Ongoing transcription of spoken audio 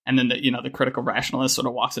And then the critical rationalist sort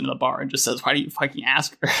of walks into the bar and just says, "Why do you fucking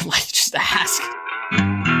ask her?" Like, just ask.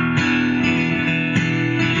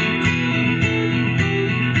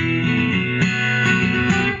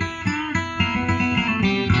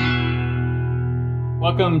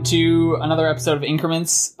 Welcome to another episode of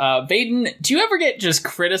Increments. Vaden, do you ever get just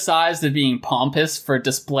criticized as being pompous for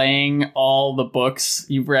displaying all the books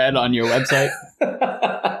you've read on your website?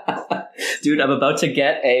 Dude, I'm about to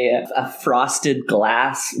get a frosted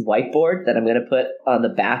glass whiteboard that I'm going to put on the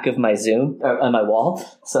back of my Zoom, or on my wall.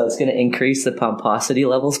 So it's going to increase the pomposity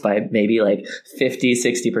levels by maybe like 50,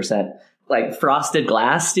 60%. Like frosted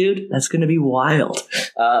glass, dude, that's going to be wild.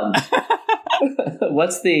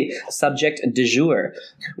 What's the subject du jour?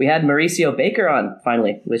 We had Mauricio Baker on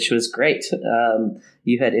finally, which was great.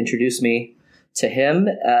 You had introduced me to him.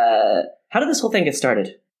 How did this whole thing get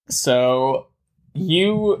started? So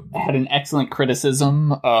you had an excellent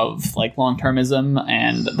criticism of like long-termism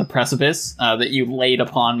and the precipice that you laid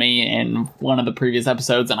upon me in one of the previous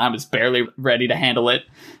episodes, and I was barely ready to handle it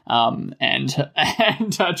and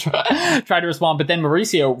try to respond. But then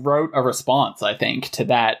Mauricio wrote a response, I think, to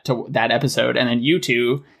that episode, and then you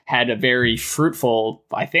two had a very fruitful,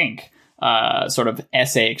 I think, sort of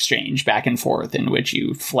essay exchange back and forth in which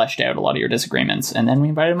you fleshed out a lot of your disagreements, and then we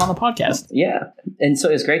invited him on the podcast. Yeah, and so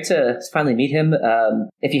it was great to finally meet him.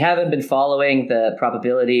 If you haven't been following the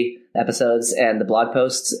probability episodes and the blog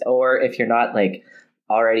posts, or if you're not like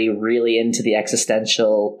already really into the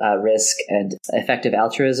existential risk and effective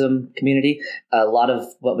altruism community, a lot of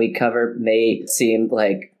what we cover may seem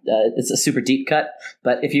like it's a super deep cut,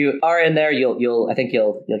 but if you are in there, I think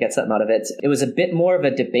you'll get something out of it. It was a bit more of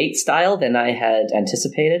a debate style than I had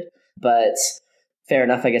anticipated, but fair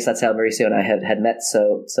enough. I guess that's how Mauricio and I had met.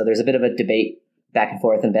 So there's a bit of a debate back and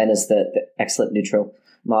forth, and Ben is the excellent neutral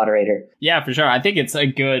moderator. Yeah, for sure. I think it's a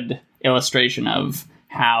good illustration of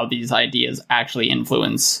how these ideas actually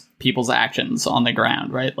influence people's actions on the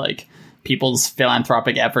ground, right? Like, people's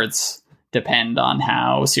philanthropic efforts depend on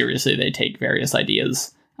how seriously they take various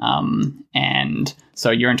ideas. And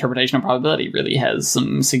so your interpretation of probability really has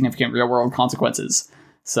some significant real world consequences.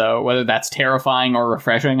 So whether that's terrifying or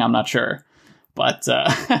refreshing, I'm not sure, but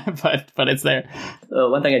it's there.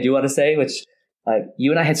 One thing I do want to say, which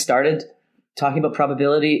you and I had started talking about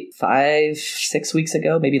probability 5-6 weeks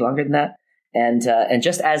ago, maybe longer than that. And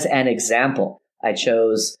just as an example, I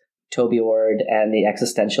chose Toby Ward and the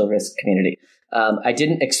existential risk community. I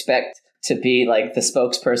didn't expect to be like the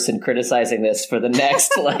spokesperson criticizing this for the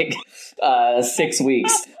next 6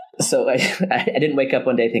 weeks. So I didn't wake up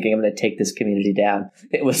one day thinking I'm going to take this community down.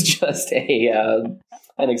 It was just an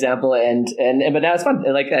example, but now it's fun.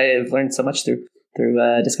 Like, I've learned so much through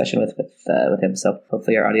discussion with him. So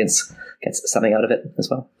hopefully our audience gets something out of it as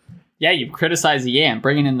well. Yeah, you criticize the Yam,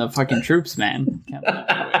 bringing in the fucking troops, man.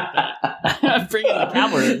 Bringing in the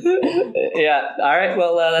cavalry. Yeah. All right.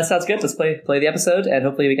 Well, that sounds good. Let's play the episode, and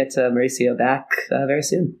hopefully we get Mauricio back very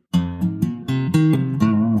soon.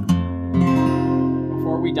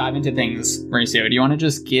 Before we dive into things, Mauricio, do you want to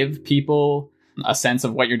just give people a sense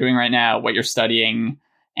of what you're doing right now, what you're studying,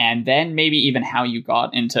 and then maybe even how you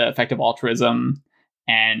got into effective altruism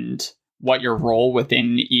and what your role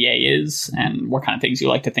within EA is and what kind of things you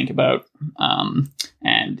like to think about.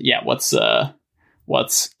 And yeah,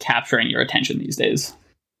 what's capturing your attention these days?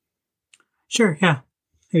 Sure, yeah.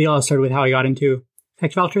 Maybe I'll start with how I got into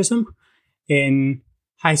effective altruism. In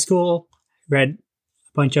high school, I read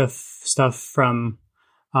a bunch of stuff from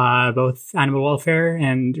both animal welfare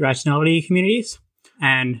and rationality communities,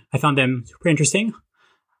 and I found them super interesting.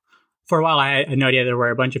 For a while, I had no idea there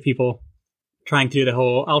were a bunch of people trying to do the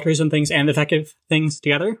whole altruism things and effective things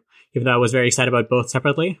together, even though I was very excited about both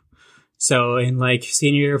separately. So in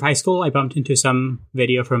senior year of high school, I bumped into some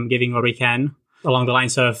video from Giving What We Can along the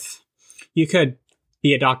lines of, you could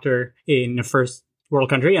be a doctor in a first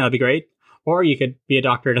world country and that'd be great. Or you could be a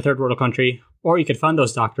doctor in a third world country, or you could fund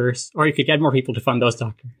those doctors, or you could get more people to fund those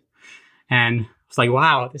doctors. And I was like,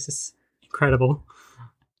 wow, this is incredible.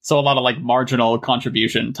 So a lot of marginal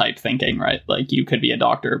contribution type thinking, right? Like, you could be a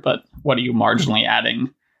doctor, but what are you marginally adding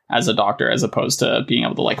as a doctor as opposed to being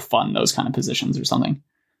able to fund those kind of positions or something?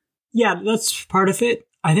 Yeah, that's part of it.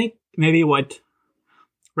 I think maybe what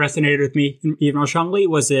resonated with me even more strongly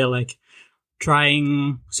was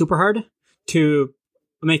trying super hard to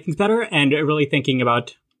make things better and really thinking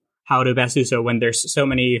about how to best do so when there's so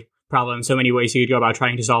many problems, so many ways you could go about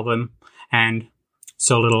trying to solve them, and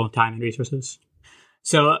so little time and resources.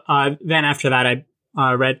 So then after that,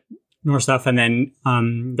 I read more stuff, and then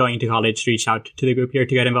going into college, reached out to the group here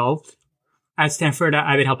to get involved. At Stanford,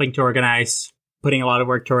 I've been helping to organize, putting a lot of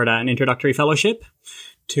work toward an introductory fellowship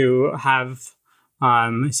to have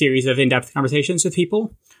series of in-depth conversations with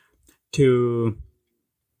people to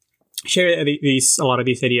share a lot of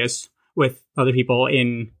these ideas with other people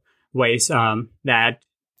in ways that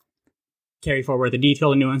carry forward the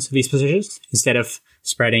detail and nuance of these positions instead of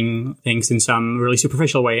spreading things in some really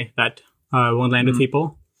superficial way that won't land with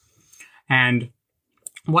people. And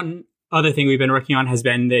one other thing we've been working on has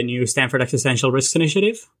been the new Stanford Existential Risks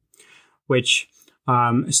Initiative, which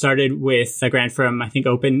started with a grant from, I think,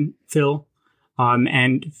 OpenPhil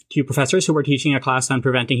and two professors who were teaching a class on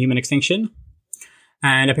preventing human extinction.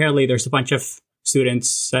 And apparently there's a bunch of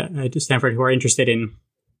students at Stanford who are interested in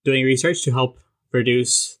doing research to help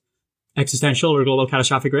reduce existential or global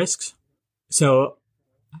catastrophic risks. So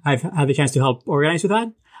I've had the chance to help organize with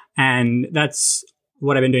that. And that's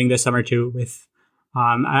what I've been doing this summer too with,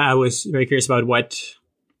 I was very curious about what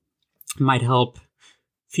might help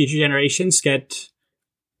future generations get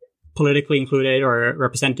politically included or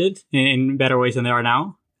represented in better ways than they are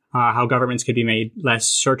now, how governments could be made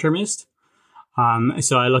less short-termist.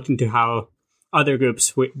 So I looked into how other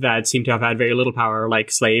groups that seem to have had very little power, like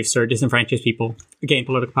slaves or disenfranchised people, gained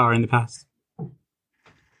political power in the past.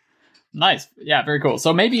 Nice. Yeah, very cool.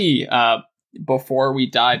 So maybe before we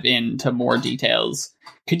dive into more details,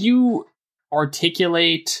 could you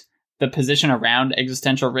articulate the position around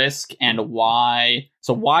existential risk and why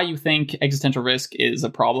you think existential risk is a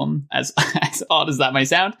problem, as odd as that might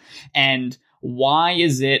sound, and why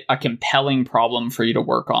is it a compelling problem for you to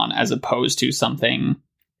work on as opposed to something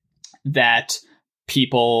that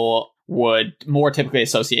people would more typically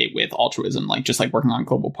associate with altruism, like just like working on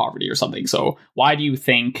global poverty or something? So why do you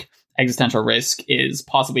think existential risk is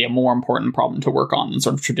possibly a more important problem to work on than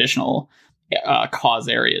sort of traditional cause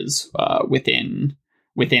areas within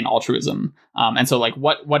altruism? And so like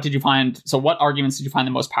what did you find? So what arguments did you find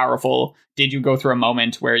the most powerful? Did you go through a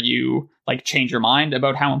moment where you like change your mind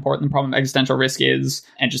about how important the problem of existential risk is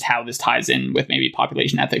and just how this ties in with maybe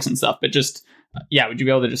population ethics and stuff? But just, would you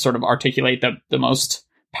be able to just sort of articulate the most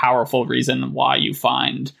powerful reason why you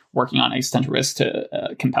find working on existential risk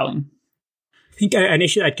compelling? I think an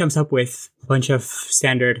issue that comes up with a bunch of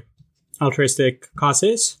standard altruistic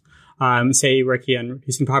causes, say working on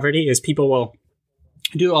reducing poverty, is people will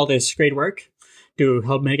do all this great work to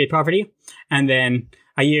help mitigate poverty, and then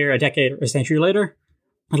a year, a decade, or a century later,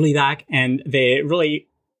 they'll be back, and the really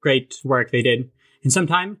great work they did in some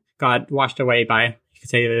time got washed away by, you could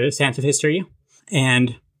say, the sands of history,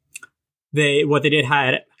 and what they did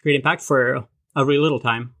had great impact for a really little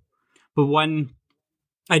time. But one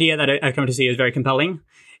idea that I've come to see is very compelling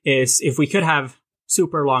is if we could have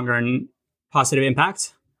super long-run positive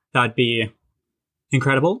impacts, that'd be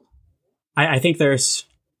incredible. I think there's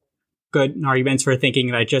good arguments for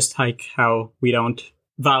thinking that just like how we don't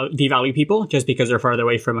devalue people just because they're farther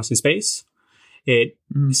away from us in space, it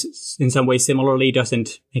in some ways similarly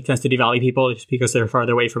doesn't make sense to devalue people just because they're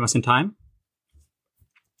farther away from us in time.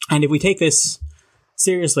 And if we take this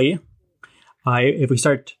seriously, if we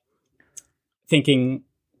start thinking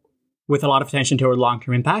with a lot of attention toward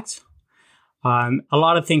long-term impacts, a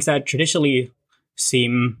lot of things that traditionally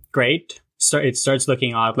seem great, it starts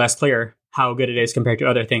looking a lot less clear how good it is compared to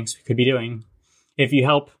other things we could be doing. If you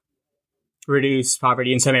help reduce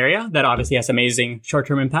poverty in some area, that obviously has amazing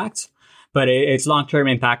short-term impacts, but its long-term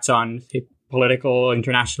impacts on political,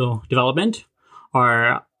 international development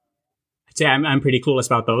are, I'd say I'm pretty clueless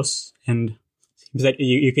about those. And that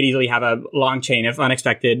you could easily have a long chain of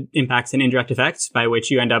unexpected impacts and indirect effects by which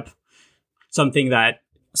you end up something that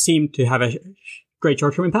seemed to have a great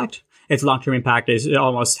short-term impact. Its long-term impact it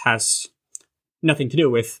almost has nothing to do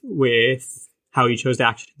with how you chose to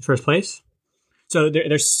act in the first place. So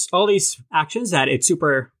there's all these actions that it's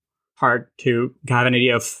super hard to have an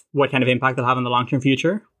idea of what kind of impact they'll have in the long-term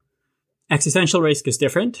future. Existential risk is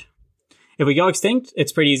different. If we go extinct,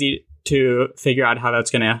 it's pretty easy to figure out how that's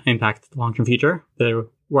going to impact the long-term future. There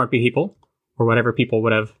won't be people or whatever people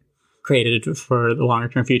would have created for the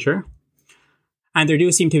longer-term future. And there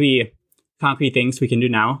do seem to be concrete things we can do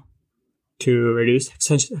now to reduce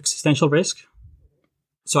existential risk.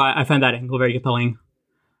 So I find that angle very compelling.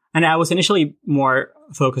 And I was initially more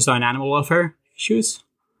focused on animal welfare issues.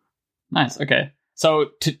 Nice. Okay. So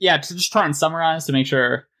to just try and summarize to make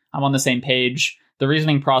sure I'm on the same page, the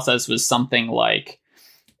reasoning process was something like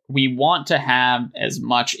we want to have as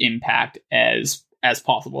much impact as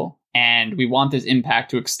possible. And we want this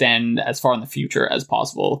impact to extend as far in the future as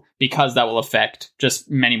possible because that will affect just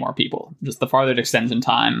many more people. Just the farther it extends in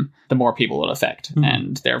time, the more people it'll affect. Mm-hmm.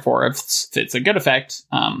 And therefore, if it's a good effect,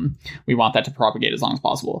 we want that to propagate as long as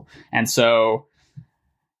possible. And so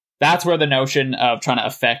that's where the notion of trying to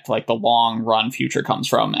affect like the long run future comes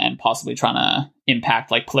from, and possibly trying to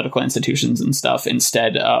impact like political institutions and stuff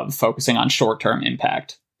instead of focusing on short-term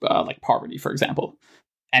impact, like poverty, for example.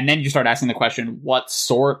 And then you start asking the question, what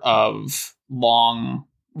sort of long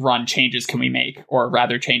run changes can we make, or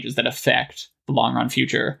rather changes that affect the long run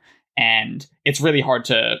future? And it's really hard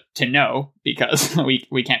to know, because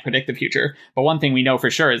we can't predict the future. But one thing we know for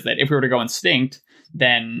sure is that if we were to go extinct,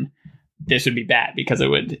 then this would be bad, because it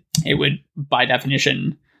would by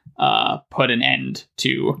definition put an end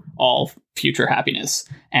to all future happiness.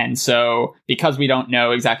 And so because we don't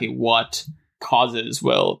know exactly what causes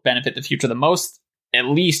will benefit the future the most, at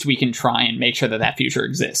least we can try and make sure that that future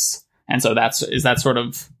exists. And so is that sort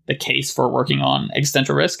of the case for working on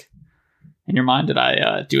existential risk in your mind? Did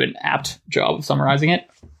I do an apt job of summarizing it?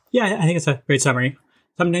 Yeah, I think it's a great summary.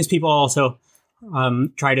 Sometimes people also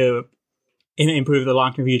try to improve the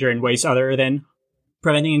long-term future in ways other than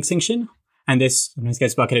preventing extinction. And this sometimes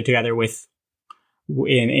gets bucketed together with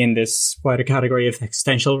in this wider category of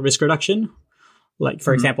existential risk reduction. Like,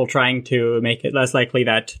 for example, trying to make it less likely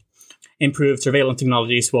that improved surveillance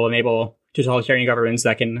technologies will enable totalitarian governments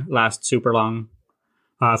that can last super long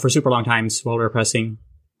for super long times while repressing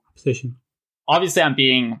opposition. Obviously, I'm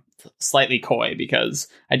being slightly coy because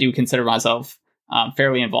I do consider myself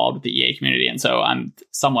fairly involved with the EA community, and so I'm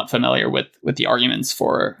somewhat familiar with the arguments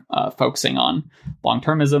for focusing on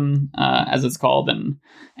long-termism, as it's called,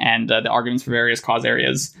 and the arguments for various cause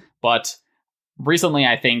areas. But recently,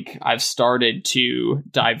 I think I've started to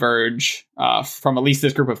diverge from at least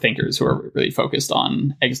this group of thinkers who are really focused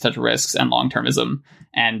on existential risks and long-termism,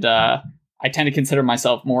 and I tend to consider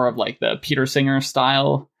myself more of like the Peter Singer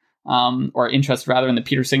style. Or interest rather in the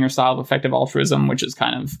Peter Singer style of effective altruism, which is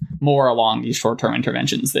kind of more along these short-term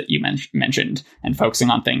interventions that you mentioned, and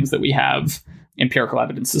focusing on things that we have empirical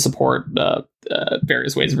evidence to support,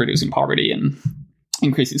 various ways of reducing poverty and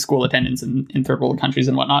increasing school attendance in third world countries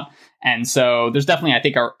and whatnot. And so there's definitely, I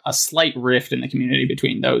think, a slight rift in the community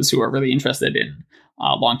between those who are really interested in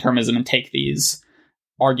long-termism and take these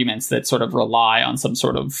arguments that sort of rely on some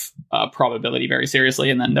sort of probability very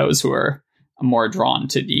seriously, and then those who are more drawn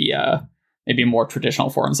to the maybe more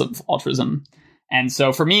traditional forms of altruism. And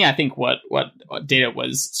so for me, I think what did it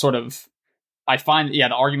was sort of, I find, the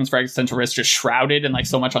arguments for existential risk just shrouded in like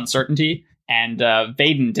so much uncertainty. And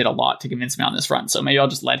Vaden did a lot to convince me on this front. So maybe I'll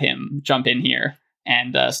just let him jump in here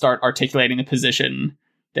and start articulating the position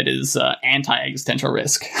that is anti-existential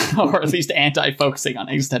risk, or at least anti-focusing on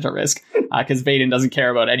existential risk, because Vaden doesn't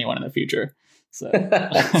care about anyone in the future. So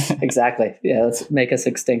exactly. Yeah, let's make us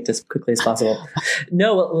extinct as quickly as possible.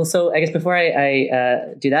 No, well, so I guess before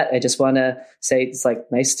I do that, I just want to say it's like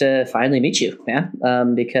nice to finally meet you,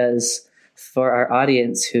 man. Because for our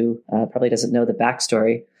audience who probably doesn't know the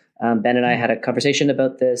backstory, Ben and I had a conversation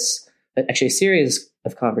about this, actually a series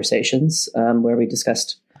of conversations where we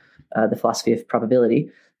discussed the philosophy of probability.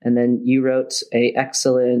 And then you wrote a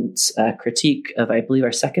excellent critique of, I believe,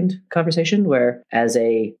 our second conversation, where as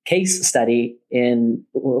a case study in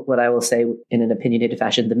what I will say in an opinionated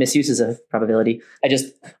fashion, the misuses of probability, I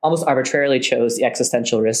just almost arbitrarily chose the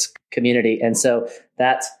existential risk community. And so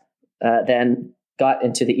that then got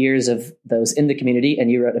into the ears of those in the community, and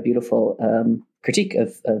you wrote a beautiful critique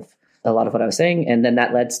of a lot of what I was saying. And then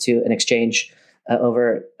that led to an exchange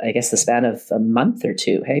over, I guess, the span of a month or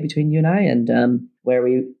two, between you and I, and where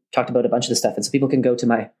we talked about a bunch of the stuff. And so people can go to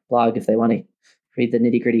my blog if they want to read the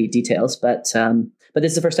nitty gritty details. But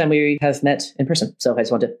this is the first time we have met in person. So I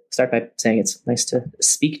just want to start by saying it's nice to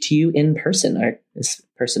speak to you in person, or as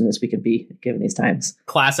person as we could be given these times.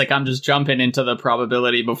 Classic. I'm just jumping into the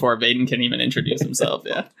probability before Vaden can even introduce himself.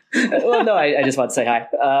 Yeah. Well, no, I just want to say hi.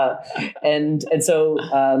 So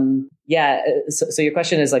your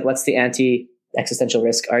question is like, what's the anti-existential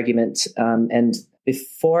risk argument? And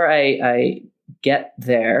before I get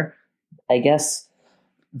there, I guess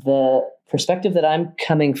the perspective that I'm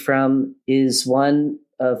coming from is one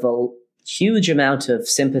of a huge amount of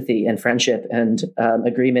sympathy and friendship and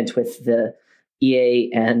agreement with the EA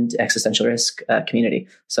and existential risk community.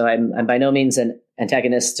 So I'm by no means an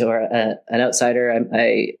antagonist or an outsider.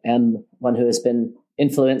 I am one who has been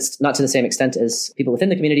influenced, not to the same extent as people within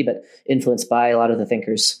the community, but influenced by a lot of the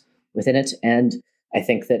thinkers within it. And I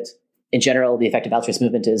think that in general, the effective altruist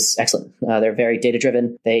movement is excellent. They're very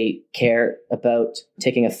data-driven. They care about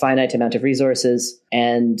taking a finite amount of resources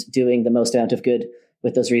and doing the most amount of good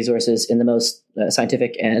with those resources in the most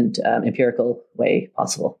scientific and empirical way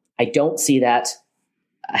possible. I don't see that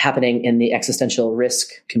happening in the existential risk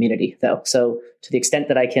community, though. So to the extent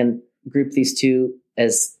that I can group these two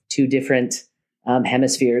as two different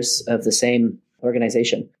hemispheres of the same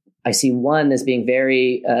organization, I see one as being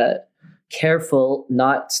very careful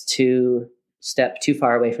not to step too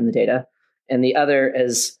far away from the data, and the other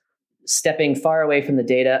as stepping far away from the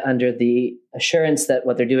data under the assurance that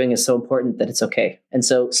what they're doing is so important that it's okay. And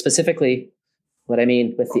so specifically, what I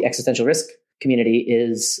mean with the existential risk community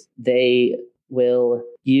is they will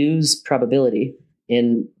use probability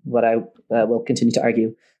in what I will continue to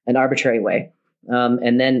argue, an arbitrary way,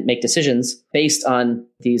 and then make decisions based on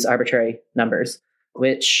these arbitrary numbers,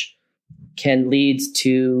 which can lead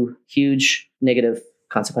to huge negative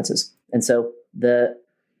consequences. And so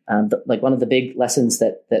like one of the big lessons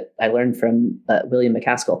that I learned from William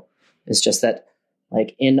McCaskill is just that,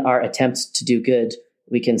 like, in our attempt to do good,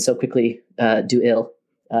 we can so quickly do ill.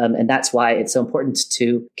 And that's why it's so important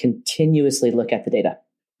to continuously look at the data.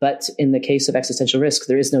 But in the case of existential risk,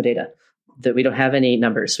 there is no data. That we don't have any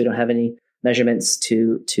numbers. We don't have any measurements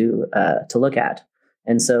to look at.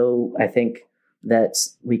 And so I think that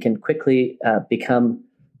we can quickly become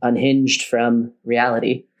unhinged from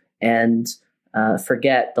reality and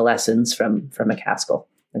forget the lessons from McCaskill.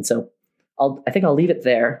 And so I think I'll leave it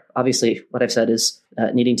there. Obviously, what I've said is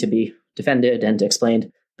needing to be defended and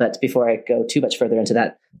explained. But before I go too much further into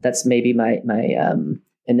that, that's maybe my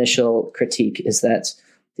initial critique, is that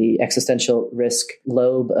the existential risk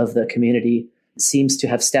lobe of the community seems to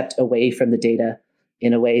have stepped away from the data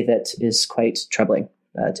in a way that is quite troubling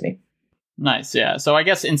to me. Nice. Yeah. So I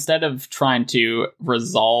guess instead of trying to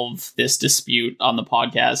resolve this dispute on the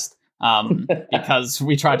podcast, because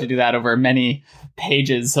we tried to do that over many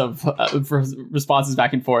pages of responses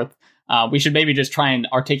back and forth, we should maybe just try and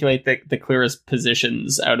articulate the clearest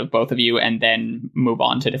positions out of both of you and then move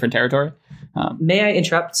on to different territory. May I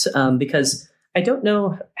interrupt? Because I don't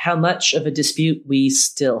know how much of a dispute we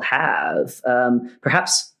still have.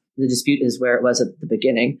 Perhaps the dispute is where it was at the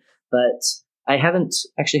beginning, but I haven't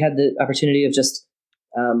actually had the opportunity of just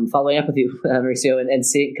following up with you, Mauricio, and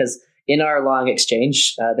seeing, because in our long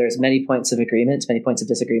exchange, there's many points of agreement, many points of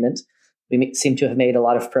disagreement. We seem to have made a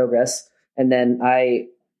lot of progress. And then I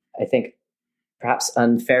think perhaps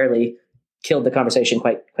unfairly killed the conversation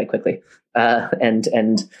quite quickly.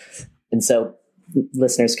 And so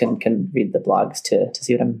listeners can read the blogs to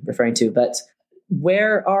see what I'm referring to. But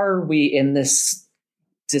where are we in this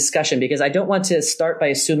discussion? Because I don't want to start by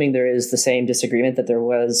assuming there is the same disagreement that there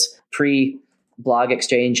was pre-blog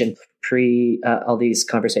exchange and all these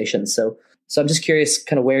conversations. So I'm just curious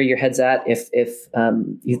kind of where your head's at, if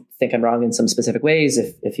you think I'm wrong in some specific ways,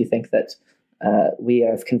 if you think that we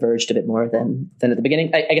have converged a bit more than at the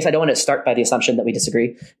beginning. I guess I don't want to start by the assumption that we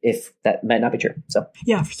disagree, if that might not be true. So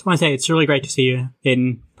yeah, I just want to say it's really great to see you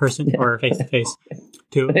in person or face to face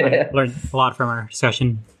too. I learned a lot from our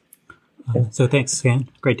discussion. So thanks again.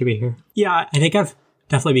 Great to be here. Yeah, I think I've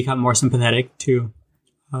definitely become more sympathetic to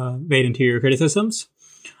wade into your criticisms.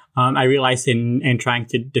 I realized in trying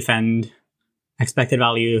to defend expected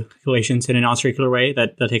value calculations in a non-circular way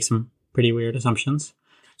that takes some pretty weird assumptions.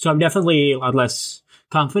 So I'm definitely a lot less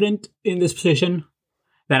confident in this position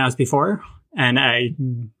than I was before. And I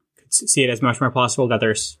could see it as much more possible that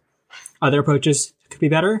there's other approaches that could be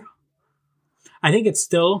better. I think I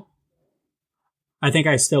still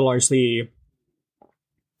largely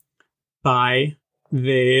buy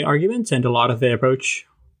the arguments and a lot of the approach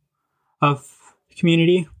of the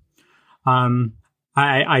community.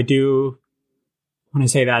 I do want to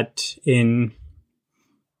say that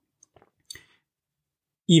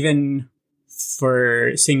even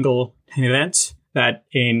for single events that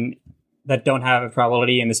don't have a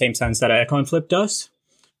probability in the same sense that a coin flip does,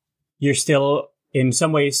 you're still in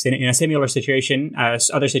some ways in a similar situation as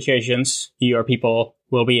other situations you or people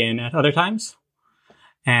will be in at other times.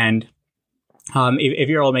 And if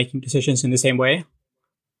you're all making decisions in the same way,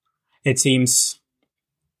 it seems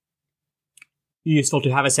useful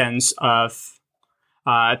to have a sense of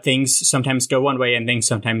things sometimes go one way and things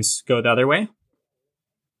sometimes go the other way.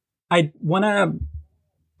 I want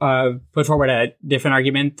to put forward a different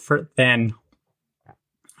argument than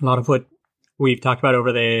a lot of what we've talked about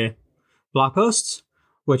over the blog posts,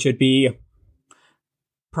 which would be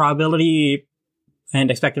probability and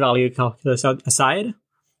expected value calculus aside.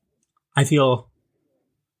 I feel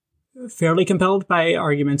fairly compelled by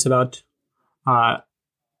arguments about, by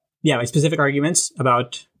specific arguments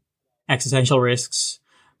about existential risks,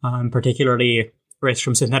 particularly risks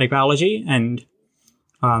from synthetic biology and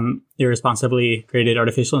irresponsibly created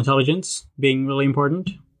artificial intelligence being really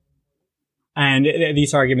important. And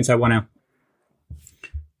these arguments I want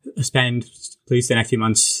to spend at least the next few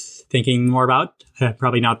months thinking more about.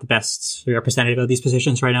 Probably not the best representative of these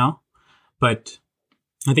positions right now, but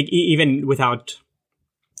I think even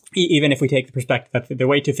if we take the perspective that the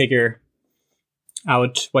way to figure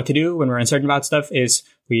out what to do when we're uncertain about stuff is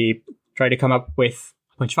we try to come up with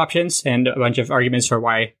a bunch of options and a bunch of arguments for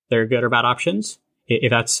why they're good or bad options. If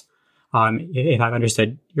that's, if I've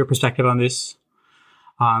understood your perspective on this,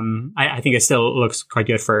 I think it still looks quite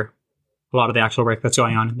good for a lot of the actual work that's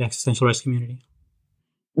going on in the existential risk community.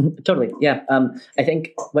 Totally. Yeah. I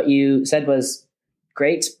think what you said was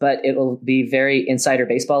great, but it will be very insider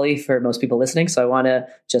baseball-y for most people listening. So I want to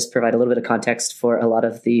just provide a little bit of context for a lot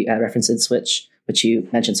of the references which you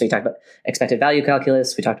mentioned. So you talked about expected value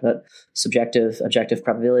calculus. We talked about subjective, objective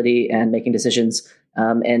probability and making decisions.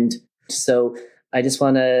 And so I just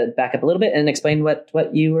want to back up a little bit and explain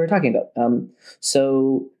what you were talking about.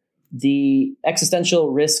 So the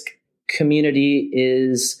existential risk community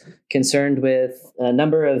is concerned with a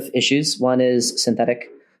number of issues. One is synthetic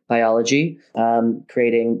biology,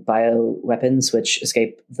 creating bioweapons which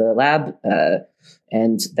escape the lab,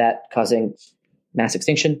 and that causing mass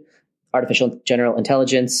extinction. Artificial general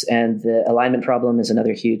intelligence and the alignment problem is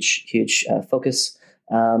another huge focus.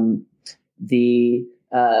 The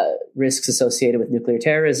risks associated with nuclear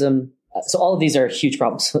terrorism. So all of these are huge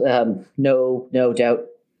problems. No doubt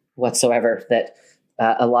whatsoever that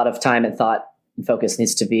a lot of time and thought and focus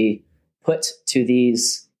needs to be put to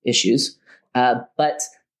these issues. But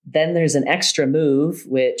then there's an extra move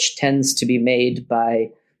which tends to be made by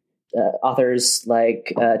authors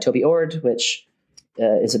like Toby Ord, which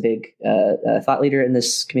is a big thought leader in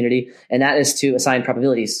this community. And that is to assign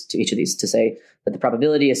probabilities to each of these, to say that the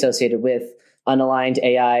probability associated with unaligned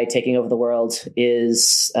AI taking over the world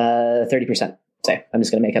is 30%. Say, I'm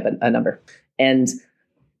just going to make up a number. And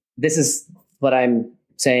this is what I'm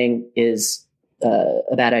saying is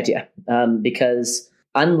a bad idea, because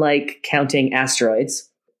unlike counting asteroids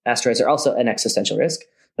are also an existential risk.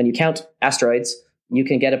 When you count asteroids, you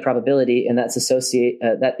can get a probability, and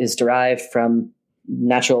that is derived from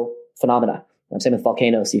natural phenomena. Same with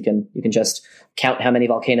volcanoes. You can just count how many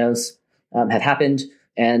volcanoes have happened,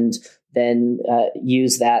 and then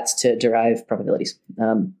use that to derive probabilities.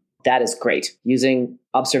 That is great. Using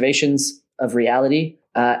observations of reality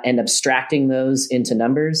and abstracting those into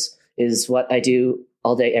numbers is what I do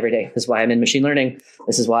all day, every day. This is why I'm in machine learning.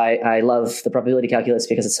 This is why I love the probability calculus,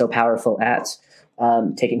 because it's so powerful at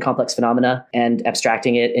taking complex phenomena and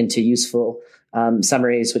abstracting it into useful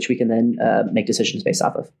summaries, which we can then make decisions based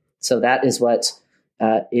off of. So that is what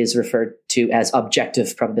is referred to as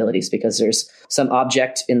objective probabilities, because there's some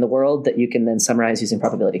object in the world that you can then summarize using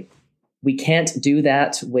probability. We can't do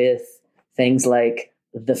that with things like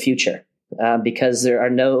the future, because there are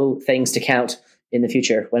no things to count in the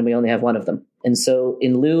future when we only have one of them. And so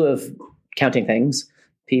in lieu of counting things,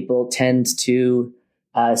 people tend to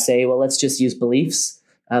say, well, let's just use beliefs,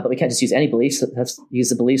 but we can't just use any beliefs. Let's use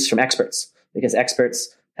the beliefs from experts, because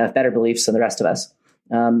experts have better beliefs than the rest of us.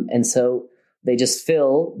 And so they just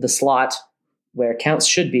fill the slot where counts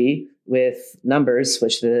should be with numbers,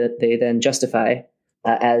 which they then justify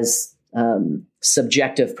as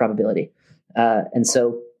subjective probability. And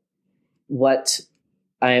so what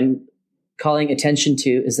I'm calling attention to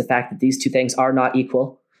is the fact that these two things are not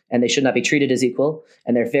equal, and they should not be treated as equal,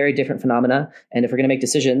 and they're very different phenomena. And if we're going to make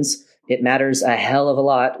decisions, it matters a hell of a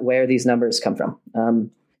lot where these numbers come from.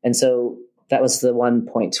 And so that was the one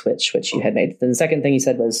point which you had made. Then the second thing you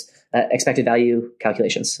said was expected value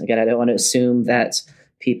calculations. Again, I don't want to assume that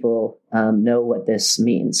people know what this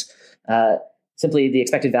means. Simply, the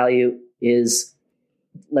expected value is,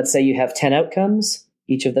 let's say you have 10 outcomes.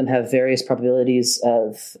 Each of them have various probabilities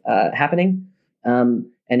of happening.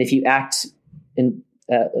 And if you act in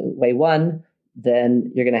way one,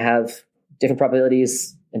 then you're going to have different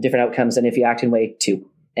probabilities and different outcomes than if you act in way two.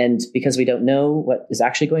 And because we don't know what is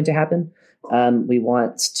actually going to happen, we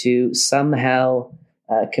want to somehow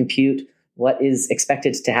compute what is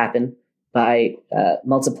expected to happen by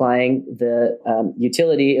multiplying the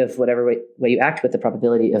utility of whatever way you act with the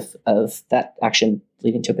probability of that action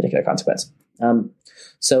leading to a particular consequence.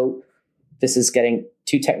 So this is getting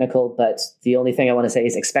too technical, but the only thing I want to say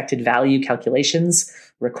is expected value calculations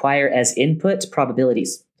require as input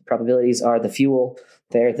probabilities. Probabilities are the fuel.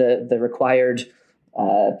 They're the required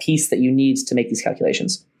piece that you need to make these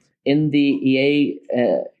calculations. In the EA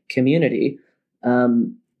community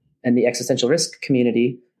and the existential risk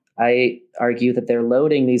community, I argue that they're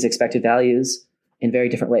loading these expected values in very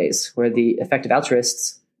different ways, where the effective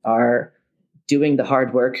altruists are doing the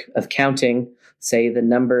hard work of counting, say, the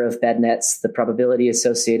number of bed nets, the probability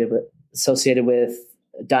associated with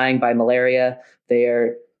dying by malaria. They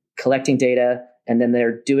are collecting data, and then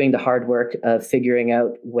they're doing the hard work of figuring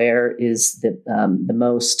out where is the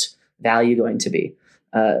most value going to be.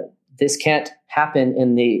 This can't happen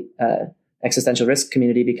in the existential risk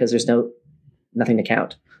community because there's no nothing to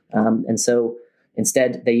count. And so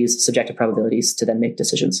instead, they use subjective probabilities to then make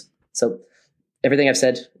decisions. So everything I've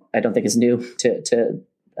said, I don't think is new to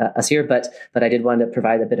us here, but I did want to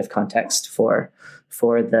provide a bit of context for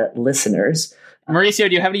the listeners. Mauricio,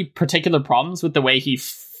 do you have any particular problems with the way he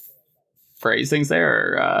phrased things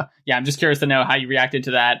there? Or, I'm just curious to know how you reacted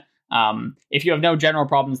to that. If you have no general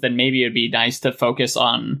problems, then maybe it'd be nice to focus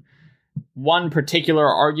on one particular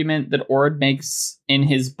argument that Ord makes in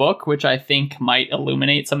his book, which I think might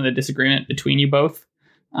illuminate some of the disagreement between you both.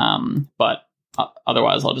 But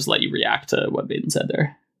otherwise, I'll just let you react to what Vaden said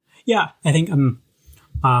there. Yeah, I think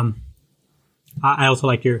I also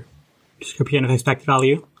like your description of expected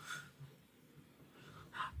value.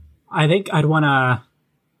 I think I'd want to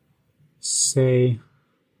say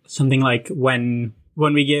something like when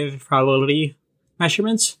we give probability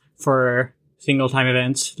measurements for single time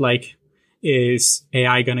events, like is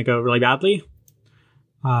AI going to go really badly?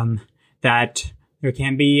 That there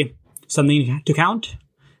can be something to count,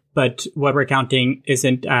 but what we're counting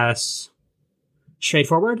isn't as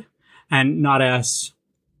straightforward and not as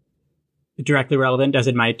directly relevant as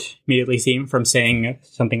it might immediately seem from saying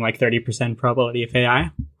something like 30% probability of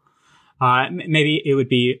AI. Maybe it would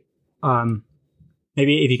be,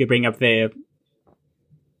 maybe if you could bring up the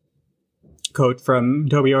quote from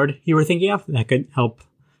Toby Ord you were thinking of, that could help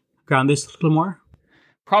ground this a little more.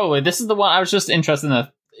 Probably. This is the one I was just interested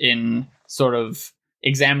in sort of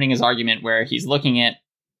examining his argument, where he's looking at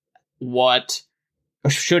what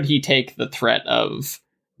should he take the threat of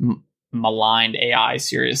maligned AI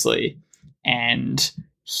seriously. And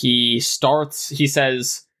he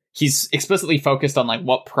says he's explicitly focused on like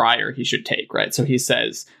what prior he should take, right? So he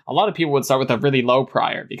says a lot of people would start with a really low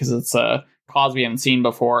prior because it's a cause we haven't seen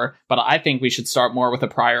before, but I think we should start more with a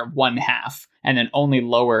prior of 1/2 and then only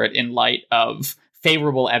lower it in light of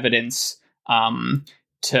favorable evidence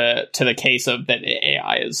to the case of that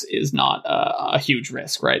AI is not a huge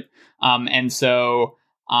risk, right? And so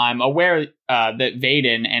I'm aware that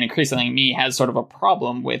Vaden, and increasingly me, has sort of a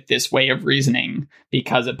problem with this way of reasoning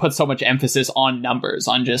because it puts so much emphasis on numbers,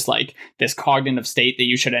 on just like this cognitive state that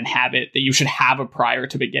you should inhabit, that you should have a prior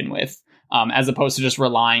to begin with, as opposed to just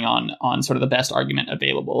relying on sort of the best argument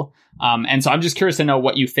available. And so I'm just curious to know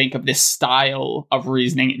what you think of this style of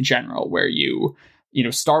reasoning in general, where you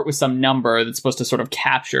start with some number that's supposed to sort of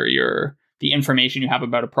capture the information you have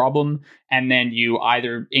about a problem, and then you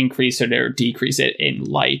either increase it or decrease it in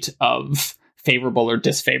light of favorable or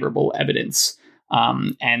disfavorable evidence.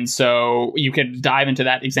 And so you could dive into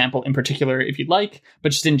that example in particular if you'd like,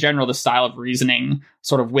 but just in general, the style of reasoning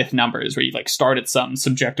sort of with numbers, where you like start at some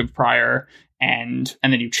subjective prior and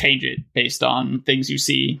then you change it based on things you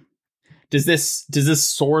see. Does this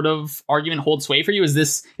sort of argument hold sway for you? Is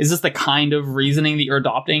this the kind of reasoning that you're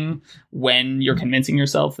adopting when you're convincing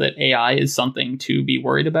yourself that AI is something to be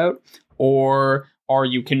worried about? Or are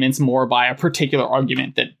you convinced more by a particular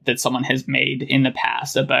argument that someone has made in the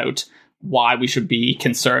past about why we should be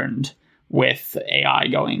concerned with AI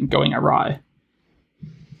going awry?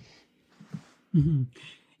 Mm-hmm.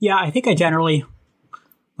 Yeah, I think I'm generally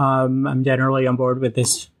on board with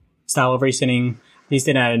this style of reasoning, at least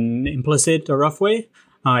in an implicit or rough way,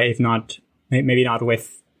 if not, maybe not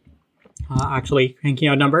with actually cranking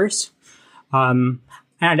out numbers. And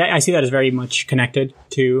I see that as very much connected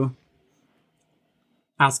to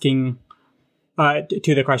asking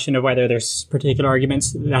to the question of whether there's particular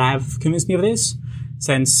arguments that have convinced me of this,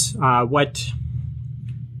 since how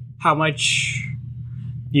much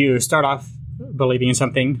you start off believing in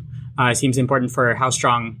something seems important for how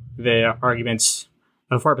strong the arguments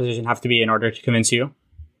of our position have to be in order to convince you.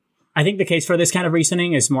 I think the case for this kind of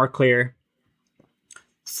reasoning is more clear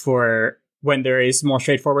for when there is more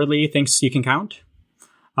straightforwardly things you can count.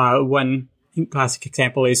 One classic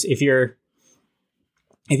example is if you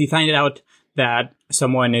find out that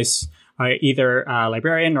someone is either a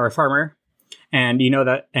librarian or a farmer, and you know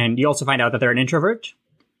that, and you also find out that they're an introvert,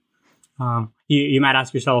 you might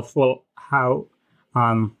ask yourself, well, how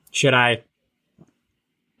should I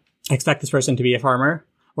expect this person to be a farmer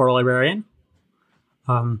or a librarian?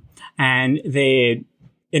 And the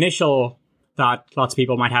initial thought lots of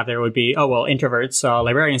people might have there would be, oh, well, introverts,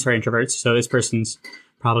 librarians are introverts, so this person's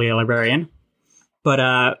probably a librarian.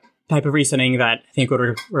 But type of reasoning that I think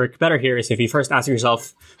would work better here is if you first ask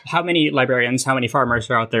yourself, how many librarians, how many farmers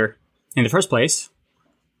are out there in the first place?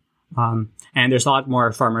 And there's a lot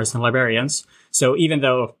more farmers than librarians. So even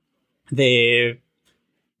though the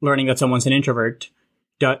learning that someone's an introvert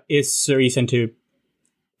is a reason to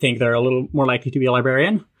think they're a little more likely to be a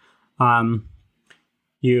librarian,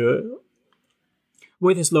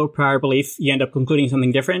 with this low prior belief, you end up concluding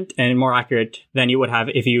something different and more accurate than you would have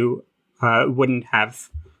if you wouldn't have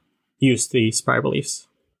used these prior beliefs.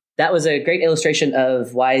 That was a great illustration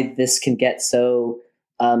of why this can get so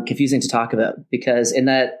confusing to talk about, because in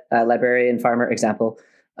that librarian farmer example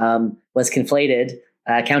was conflated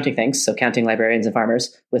counting things, so counting librarians and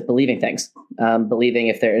farmers, with believing things, believing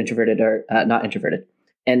if they're introverted or not introverted.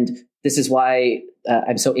 And this is why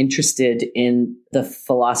I'm so interested in the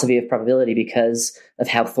philosophy of probability, because of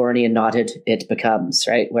how thorny and knotted it becomes,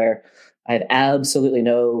 right? Where I have absolutely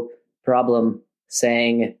no problem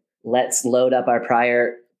saying, let's load up our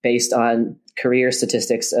prior based on career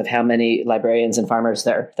statistics of how many librarians and farmers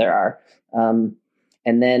there are. And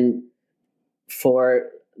then for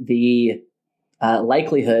the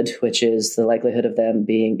likelihood, which is the likelihood of them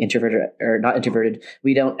being introverted or not introverted,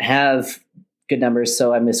 we don't have good numbers.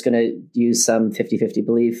 So I'm just going to use some 50-50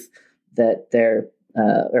 belief that they're,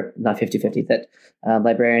 or not 50-50, that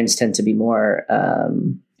librarians tend to be more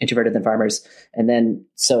introverted than farmers. And then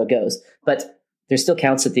so it goes. But there still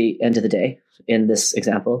counts at the end of the day in this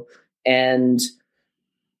example. And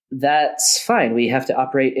that's fine. We have to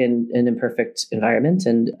operate in an imperfect environment.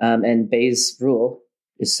 And Bayes' rule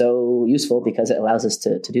is so useful because it allows us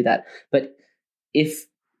to do that. But if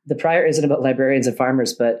the prior isn't about librarians and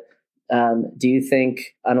farmers, but do you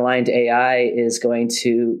think unaligned AI is going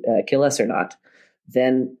to kill us or not?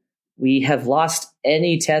 Then we have lost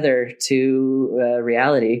any tether to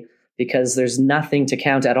reality, because there's nothing to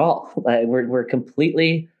count at all. We're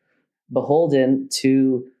completely beholden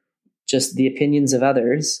to just the opinions of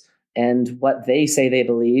others and what they say they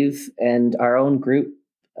believe. And our own group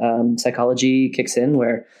psychology kicks in,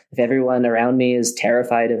 where if everyone around me is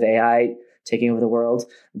terrified of AI taking over the world,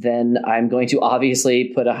 then I'm going to obviously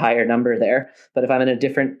put a higher number there. But if I'm in a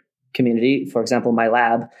different community, for example, my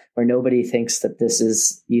lab, where nobody thinks that this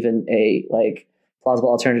is even a plausible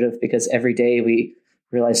alternative, because every day we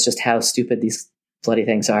realize just how stupid these bloody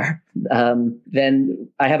things are, then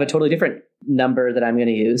I have a totally different number that I'm going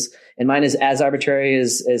to use. And mine is as arbitrary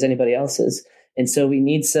as anybody else's. And so we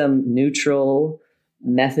need some neutral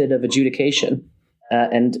method of adjudication.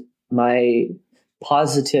 And my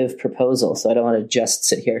positive proposal, so I don't want to just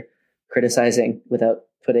sit here criticizing without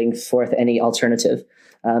putting forth any alternative,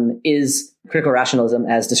 is critical rationalism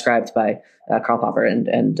as described by Karl Popper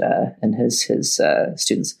and his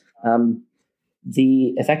students.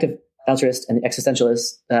 The effective altruist and the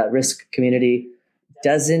existentialist risk community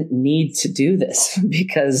doesn't need to do this,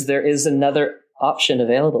 because there is another option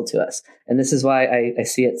available to us. And this is why I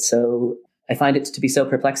see it so, I find it to be so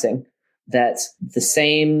perplexing that the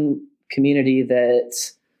same community that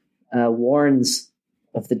warns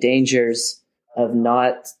of the dangers of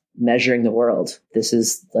not measuring the world. This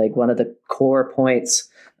is one of the core points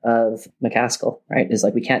of McCaskill, right? Is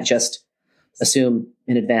we can't just assume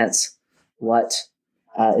in advance what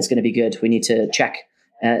is going to be good. We need to check,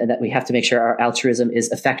 and that we have to make sure our altruism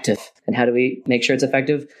is effective. And how do we make sure it's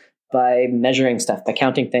effective? By measuring stuff, by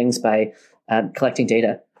counting things, by collecting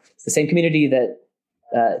data. The same community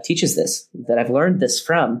that teaches this, that I've learned this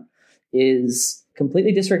from, is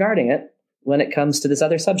completely disregarding it when it comes to this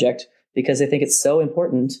other subject, because they think it's so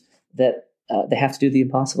important that they have to do the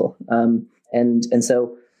impossible. And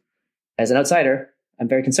so, as an outsider, I'm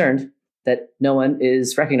very concerned that no one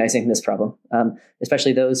is recognizing this problem,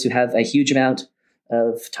 especially those who have a huge amount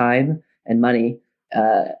of time and money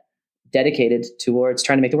dedicated towards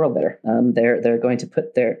trying to make the world better. They're going to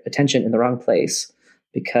put their attention in the wrong place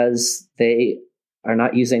because they are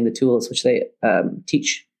not using the tools which they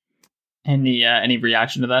teach. Any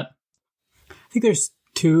reaction to that? I think there's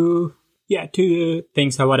two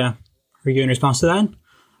things I want to argue in response to that.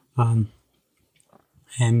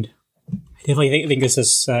 And I definitely think this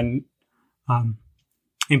is an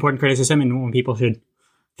important criticism, and one people should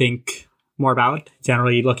think more about,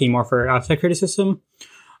 generally looking more for outside criticism.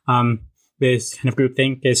 This kind of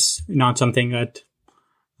groupthink is not something that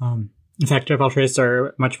effective altruists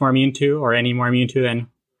are much more immune to, or any more immune to, than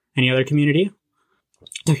any other community.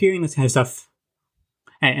 So hearing this kind of stuff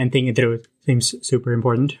and thinking through it seems super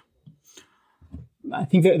important. I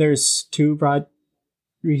think that there's two broad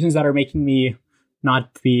reasons that are making me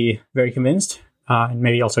not be very convinced, and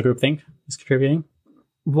maybe also groupthink is contributing.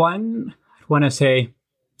 One, I want to say,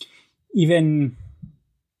 even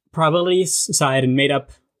probabilities aside and made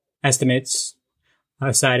up estimates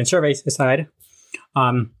aside and surveys aside,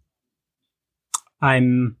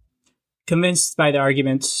 I'm convinced by the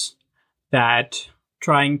arguments that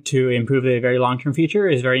trying to improve the very long-term future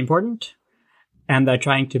is very important, and that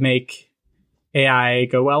trying to make AI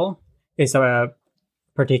go well is a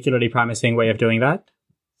particularly promising way of doing that.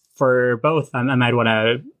 For both, I might want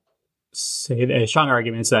to say the strong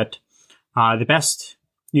arguments that the best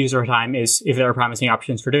use over time is if there are promising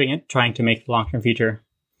options for doing it, trying to make the long-term future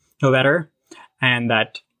go better. And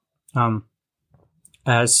that,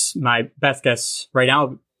 as my best guess right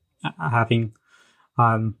now, having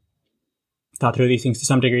thought through these things to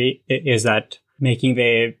some degree, is that making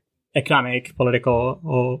the economic, political,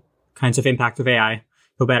 all kinds of impact of AI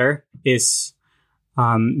go better is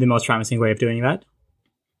the most promising way of doing that.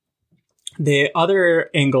 The other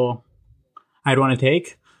angle I'd want to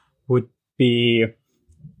take would be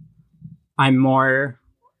I'm more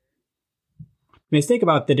optimistic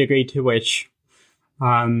about the degree to which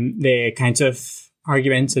the kinds of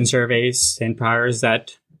arguments and surveys and priors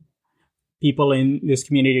that people in this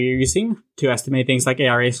community are using to estimate things like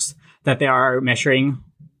AI risks, that they are measuring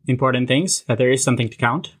important things, that there is something to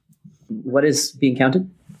count. What is being counted?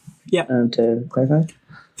 Yeah. To clarify?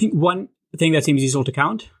 I think one thing that seems useful to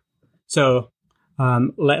count, so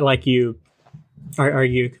like you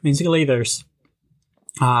argue convincingly, there's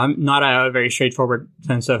not a very straightforward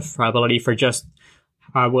sense of probability for just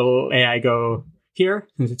will AI go here,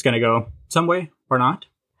 since it's going to go some way or not.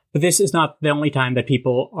 But this is not the only time that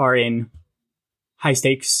people are in high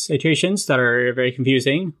stakes situations that are very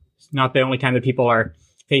confusing. It's not the only time that people are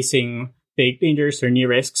facing big dangers or new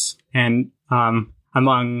risks and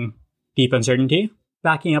among deep uncertainty.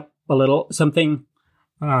 Backing up a little, something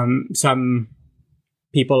some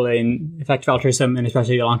people in effective altruism and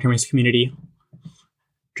especially the long-term risk community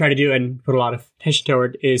try to do and put a lot of attention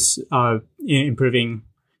toward is improving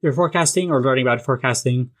their forecasting or learning about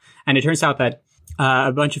forecasting. And it turns out that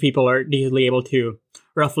a bunch of people are easily able to,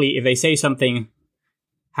 roughly, if they say something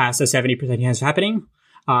has a 70% chance of happening,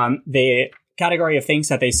 the category of things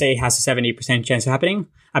that they say has a 70% chance of happening,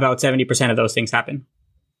 about 70% of those things happen.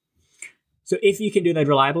 So if you can do that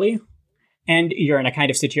reliably, and you're in a kind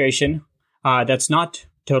of situation that's not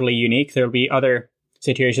totally unique, there'll be other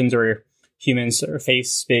situations where humans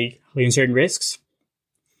face big uncertain risks.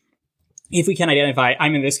 If we can identify,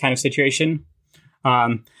 I'm in this kind of situation,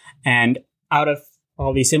 and out of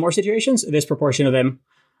all these similar situations, this proportion of them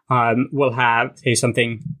will have, say,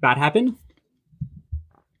 something bad happen,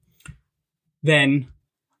 then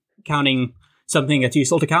counting something that's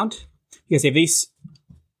useful to count. Because if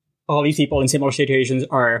all these people in similar situations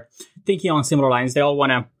are thinking along similar lines, they all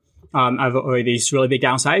want to avoid these really big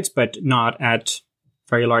downsides, but not at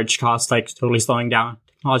very large cost, like totally slowing down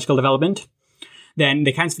technological development, then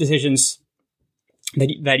the kinds of decisions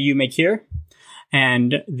that you make here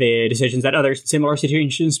and the decisions that other similar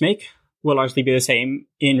situations make will largely be the same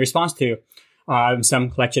in response to some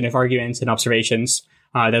collection of arguments and observations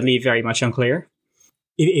that leave very much unclear.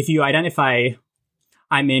 If you identify,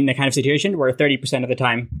 I'm in a kind of situation where 30% of the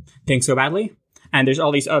time things go badly, and there's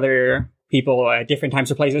all these other people at different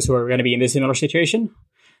times or places who are going to be in this similar situation,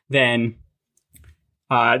 then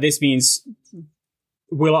this means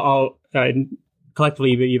we'll all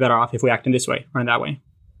collectively be better off if we act in this way or in that way.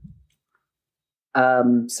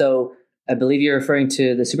 So I believe you're referring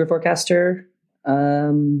to the super forecaster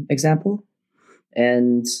example,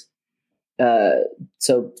 and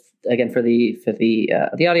so again for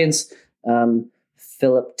the audience,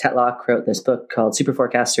 Philip Tetlock wrote this book called Super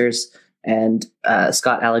Forecasters, and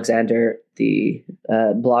Scott Alexander, the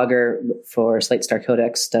blogger for Slate Star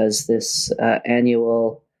Codex, does this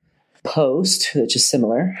annual post, which is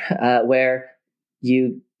similar, where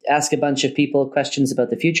you ask a bunch of people questions about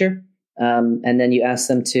the future, and then you ask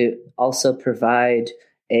them to also provide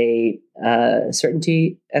a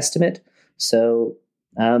certainty estimate. So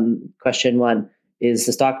question one, is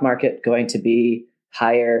the stock market going to be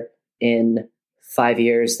higher in 5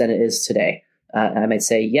 years than it is today? I might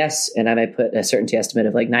say yes, and I might put a certainty estimate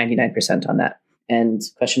of like 99% on that. And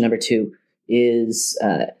question number two, is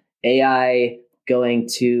AI going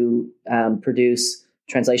to produce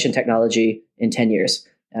translation technology in 10 years?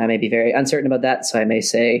 And I may be very uncertain about that, so I may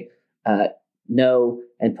say no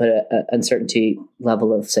and put an uncertainty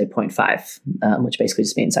level of, say, 0.5, which basically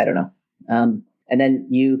just means I don't know. And then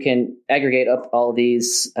you can aggregate up all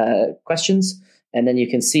these questions, and then you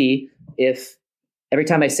can see if every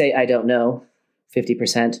time I say I don't know,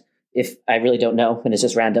 50%, if I really don't know and it's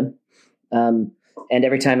just random. And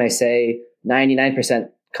every time I say 99%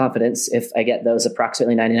 confidence, if I get those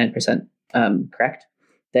approximately 99% correct,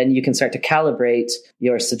 then you can start to calibrate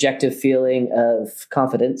your subjective feeling of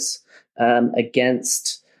confidence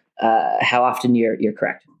against how often you're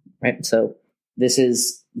correct, right? So this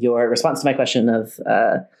is your response to my question of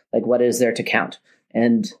like, what is there to count?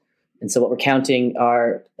 And so what we're counting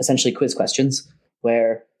are essentially quiz questions,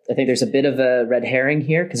 where I think there's a bit of a red herring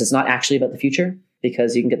here because it's not actually about the future,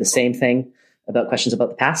 because you can get the same thing about questions about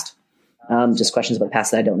the past, just questions about the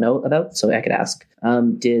past that I don't know about. So I could ask,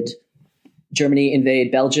 did Germany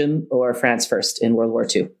invade Belgium or France first in World War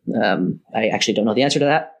II? I actually don't know the answer to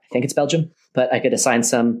that. I think it's Belgium, but I could assign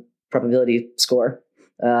some probability score,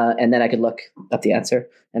 and then I could look up the answer,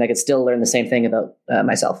 and I could still learn the same thing about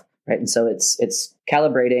myself, right? And so it's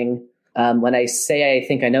calibrating. When I say I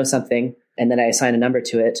think I know something, and then I assign a number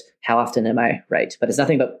to it, how often am I right? But it's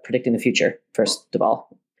nothing about predicting the future, first of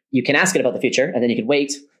all. You can ask it about the future, and then you could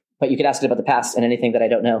wait, but you could ask it about the past and anything that I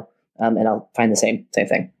don't know, and I'll find the same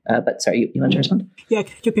thing. But sorry, you want to respond? Yeah,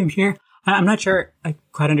 can I jump in here? I'm not sure I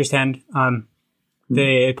quite understand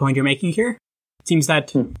the point you're making here. It seems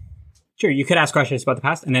that, sure, you could ask questions about the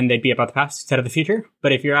past, and then they'd be about the past instead of the future.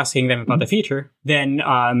 But if you're asking them about the future, then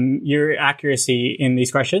your accuracy in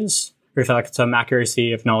these questions reflects some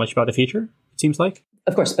accuracy of knowledge about the future, it seems like.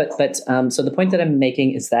 Of course, but so the point that I'm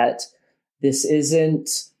making is that this isn't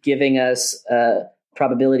giving us a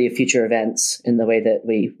probability of future events in the way that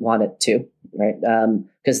we want it to, right?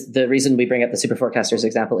 Because the reason we bring up the super forecasters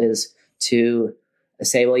example is to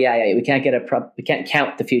say, well, yeah, we can't we can't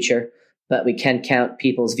count the future, but we can count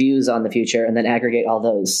people's views on the future and then aggregate all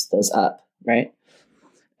those up, right?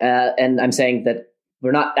 And I'm saying that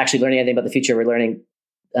we're not actually learning anything about the future. We're learning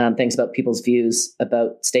things about people's views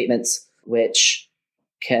about statements, which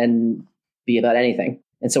can be about anything.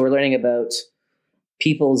 And so we're learning about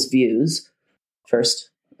people's views first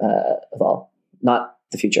of all, not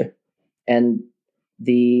the future. And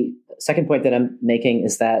the second point that I'm making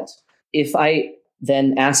is that if I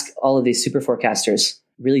then ask all of these super forecasters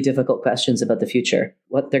really difficult questions about the future,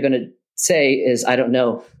 what they're going to say is, I don't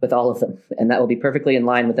know, with all of them. And that will be perfectly in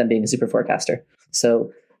line with them being a super forecaster.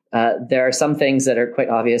 So there are some things that are quite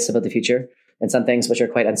obvious about the future and some things which are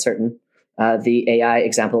quite uncertain. The AI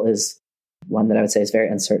example is one that I would say is very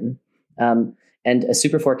uncertain. And a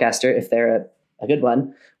super forecaster, if they're a good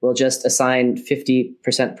one, will just assign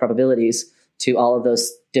 50% probabilities to all of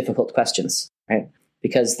those difficult questions, right?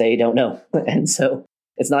 Because they don't know. And so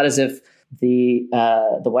it's not as if the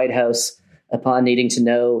White House, upon needing to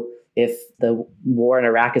know if the war in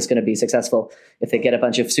Iraq is going to be successful, if they get a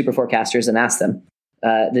bunch of super forecasters and ask them,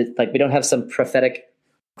 we don't have some prophetic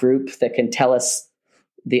group that can tell us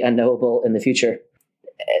the unknowable in the future.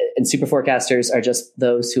 And super forecasters are just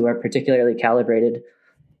those who are particularly calibrated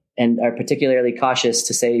and are particularly cautious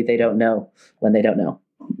to say they don't know when they don't know.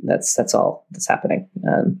 That's all that's happening.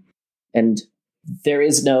 And there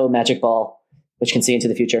is no magic ball which can see into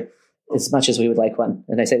the future as much as we would like one.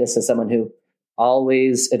 And I say this as someone who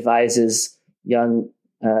always advises young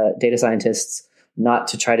data scientists not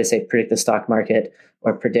to try to say predict the stock market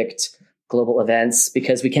or predict global events,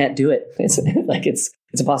 because we can't do it. It's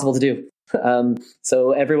impossible to do.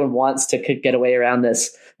 So everyone wants to get away around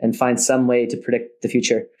this and find some way to predict the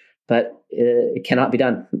future, but it cannot be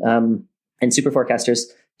done. And super forecasters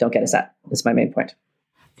don't get us that. That's my main point.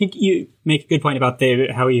 I think you make a good point about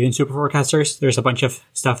how even super forecasters, there's a bunch of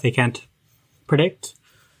stuff they can't predict.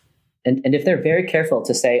 And if they're very careful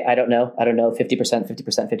to say, I don't know,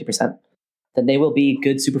 50%, then they will be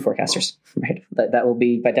good super forecasters, right? That will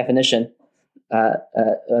be, by definition, a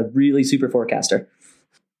really super forecaster.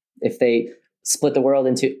 If they split the world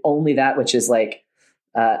into only that which is like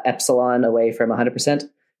epsilon away from 100%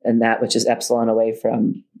 and that which is epsilon away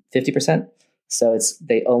from 50%. So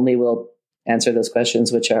they only will answer those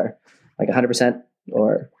questions which are like 100%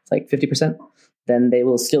 or like 50%, then they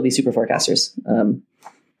will still be super forecasters.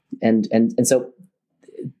 And so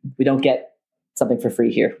we don't get something for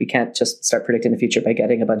free here. We can't just start predicting the future by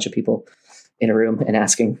getting a bunch of people in a room and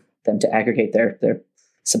asking them to aggregate their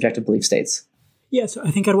subjective belief states. Yeah, so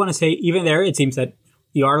I think I'd want to say, even there, it seems that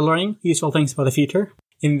you are learning useful things about the future.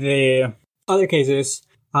 In the other cases,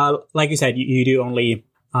 like you said, you do only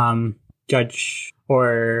judge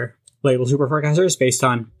or label super forecasters based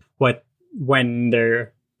on when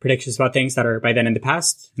their predictions about things that are by then in the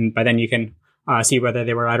past, and by then you can see whether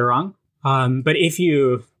they were right or wrong. But if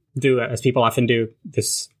you do, as people often do,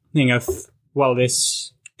 this thing of, well,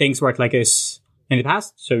 things worked like this in the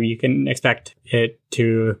past, so you can expect it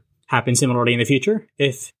to happen similarly in the future.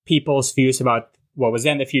 If people's views about what was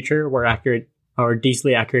then the future were accurate or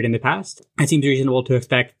decently accurate in the past, it seems reasonable to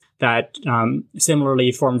expect that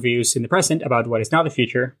similarly formed views in the present about what is now the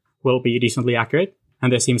future will be decently accurate.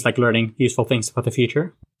 And this seems like learning useful things about the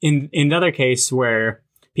future. In the other case where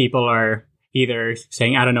people are either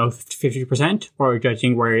saying, I don't know, 50%, or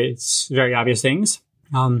judging where it's very obvious things,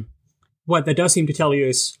 what that does seem to tell you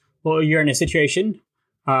is, well, you're in a situation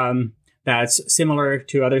that's similar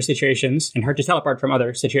to other situations and hard to tell apart from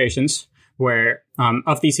other situations where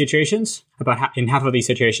of these situations, in half of these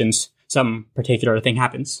situations, some particular thing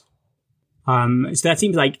happens. So that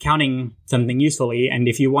seems like counting something usefully. And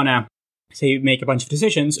if you want to say you make a bunch of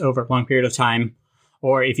decisions over a long period of time,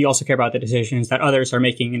 or if you also care about the decisions that others are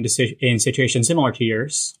making in situations similar to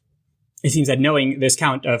yours, it seems that knowing this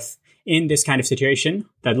count of in this kind of situation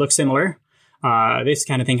that looks similar, this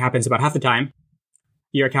kind of thing happens about half the time,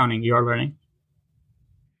 you're counting, you're learning.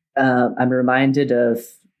 I'm reminded of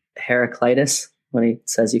Heraclitus when he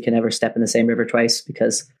says you can never step in the same river twice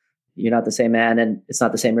because you're not the same man and it's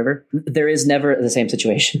not the same river. There is never the same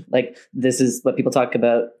situation. Like, this is what people talk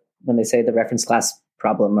about when they say the reference class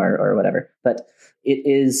problem or whatever. But it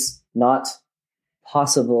is not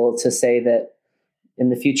possible to say that in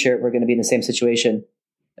the future we're going to be in the same situation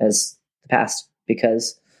as the past,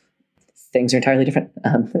 because things are entirely different.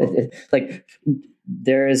 Like,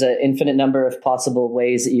 there is an infinite number of possible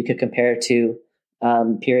ways that you could compare to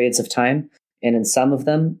periods of time. And in some of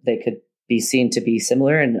them, they could be seen to be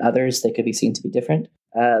similar, and others, they could be seen to be different.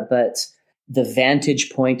 But the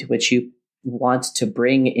vantage point which you want to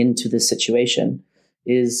bring into the situation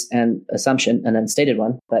is an assumption, an unstated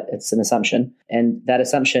one, but it's an assumption. And that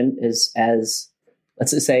assumption is, as,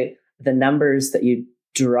 let's just say, the numbers that you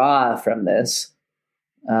draw from this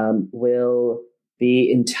will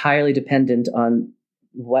be entirely dependent on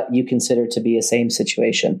what you consider to be a same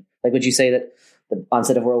situation. Like, would you say that the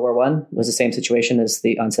onset of World War I was the same situation as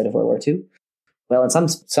the onset of World War II? Well, in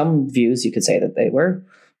some views, you could say that they were,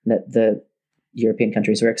 that the European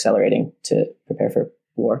countries were accelerating to prepare for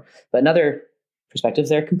war. But in other perspectives,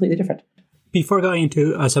 they're completely different. Before going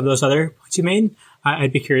into some of those other points you made,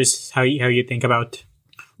 I'd be curious how you think about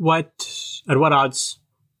at what odds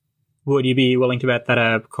would you be willing to bet that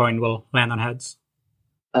a coin will land on heads?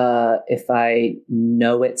 If I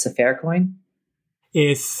know it's a fair coin?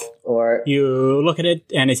 If or you look at it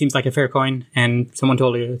and it seems like a fair coin and someone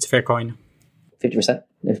told you it's a fair coin? 50%,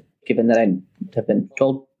 given that I have been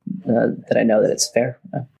told that I know that it's fair.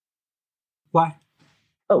 Why?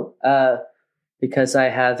 Because I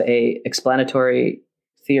have a explanatory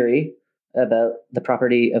theory about the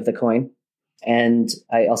property of the coin. And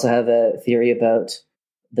I also have a theory about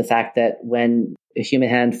the fact that when a human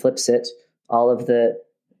hand flips it, all of the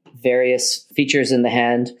various features in the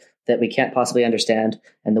hand that we can't possibly understand,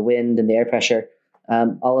 and the wind and the air pressure,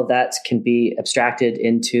 all of that can be abstracted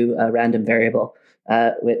into a random variable,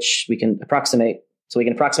 which we can approximate. So we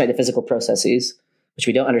can approximate the physical processes, which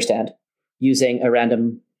we don't understand, using a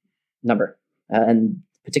random number. And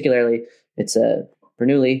particularly, it's a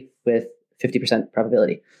Bernoulli with 50%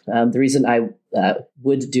 probability. The reason I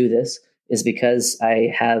would do this is because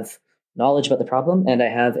I have knowledge about the problem, and I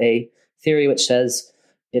have a theory which says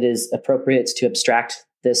it is appropriate to abstract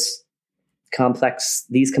these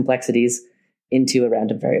complexities into a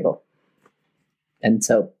random variable. And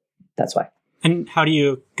so that's why. And how do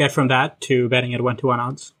you get from that to betting at 1-to-1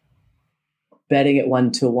 odds? Betting at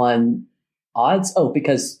 1-to-1 odds? Oh,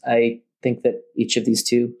 because I think that each of these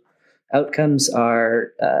two outcomes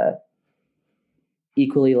are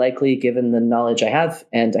equally likely given the knowledge I have,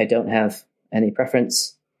 and I don't have any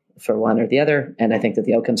preference for one or the other. And I think that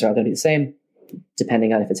the outcomes are all going to be the same,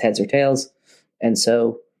 depending on if it's heads or tails. And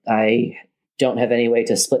so I don't have any way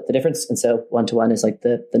to split the difference. And so 1-to-1 is like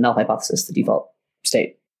the null hypothesis, the default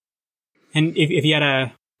state. And if you had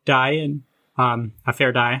a die, and a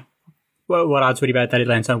fair die, what odds would you bet that it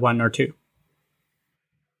lands on 1 or 2?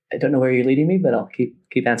 I don't know where you're leading me, but I'll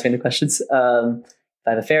keep answering the questions. If I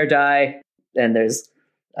have a fair die, and there's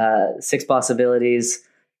 6 possibilities,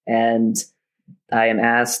 and I am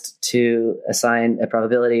asked to assign a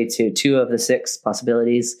probability to 2 of the 6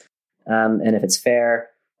 possibilities. And if it's fair,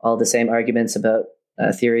 all the same arguments about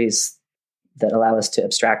theories that allow us to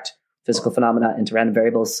abstract physical phenomena into random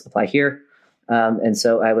variables apply here. And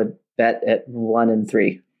so I would bet at 1 and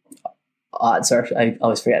 3. Odds are, I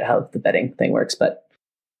always forget how the betting thing works, but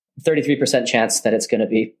 33% chance that it's going to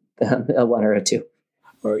be a 1 or a 2.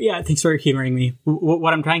 Yeah, thanks for humoring me.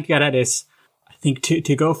 What I'm trying to get at is, I think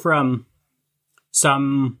to go from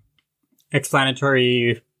some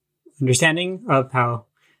explanatory understanding of how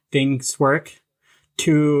things work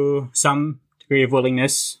to some degree of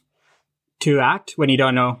willingness to act when you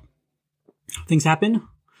don't know things happen.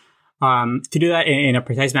 To do that in a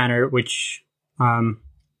precise manner, which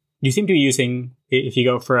you seem to be using if you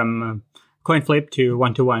go from coin flip to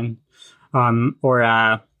 1-to-1,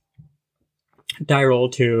 or die roll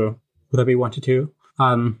to, would that be 1-to-2?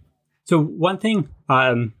 So one thing,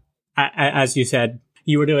 as you said,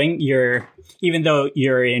 you were doing, even though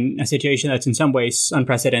you're in a situation that's in some ways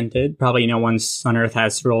unprecedented, probably no one's on Earth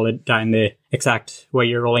has rolled a die in the exact way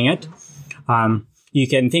you're rolling it. You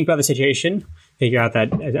can think about the situation, figure out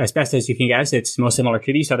that as best as you can guess, it's most similar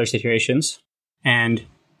to these other situations, and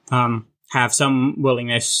have some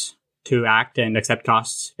willingness to act and accept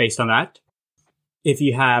costs based on that. If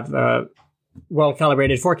you have a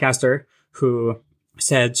well-calibrated forecaster who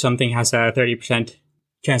said something has a 30%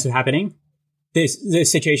 chance of happening,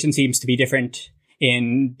 this situation seems to be different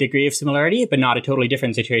in degree of similarity, but not a totally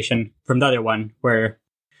different situation from the other one, where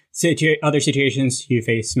other situations you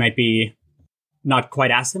face might be not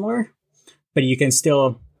quite as similar, but you can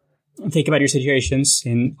still think about your situations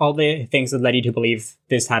and all the things that led you to believe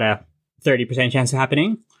this had a 30% chance of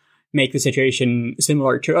happening, make the situation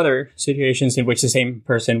similar to other situations in which the same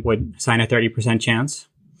person would assign a 30% chance.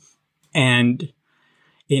 And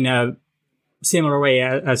in a similar way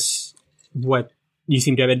as what you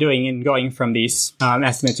seem to have been doing in going from these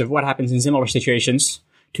estimates of what happens in similar situations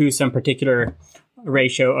to some particular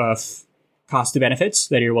ratio of cost to benefits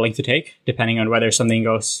that you're willing to take, depending on whether something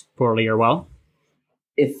goes poorly or well.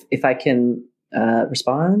 If I can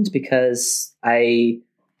respond, because I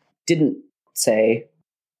didn't say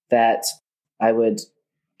that I would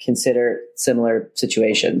consider similar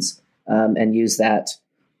situations and use that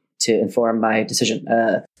to inform my decision.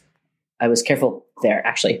 I was careful there,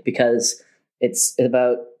 actually, because it's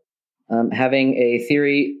about having a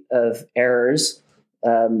theory of errors,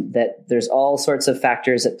 that there's all sorts of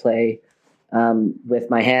factors at play with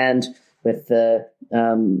my hand, with the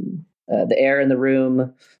air in the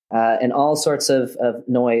room, and all sorts of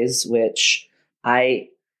noise, which I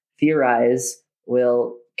theorize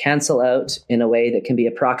will cancel out in a way that can be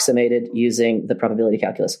approximated using the probability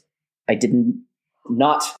calculus. I did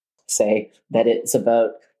not say that it's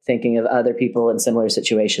about thinking of other people in similar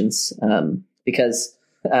situations, because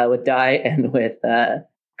with DAI and with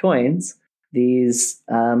coins, these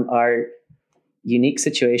are unique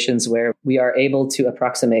situations where we are able to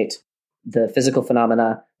approximate the physical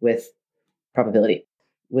phenomena with probability.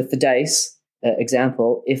 With the dice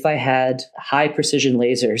example, if I had high precision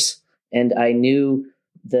lasers and I knew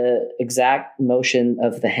the exact motion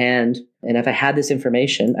of the hand, and if I had this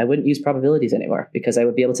information, I wouldn't use probabilities anymore, because I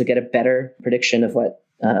would be able to get a better prediction of what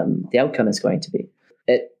the outcome is going to be.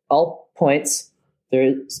 At all points, there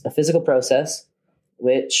is a physical process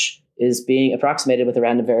which is being approximated with a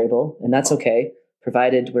random variable, and that's okay,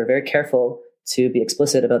 provided we're very careful to be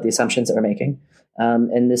explicit about the assumptions that we're making.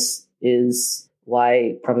 And this is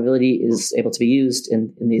why probability is able to be used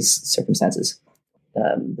in these circumstances.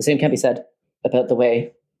 The same can be said about the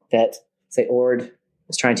way that, say, Ord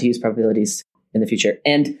is trying to use probabilities in the future.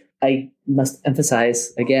 And I must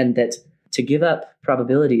emphasize again that to give up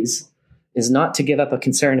probabilities is not to give up a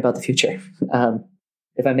concern about the future.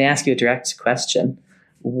 If I may ask you a direct question,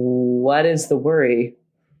 what is the worry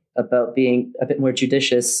about being a bit more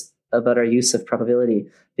judicious about our use of probability?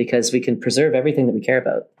 Because we can preserve everything that we care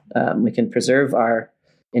about. We can preserve our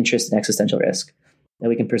interest in existential risk, and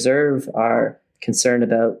we can preserve our concern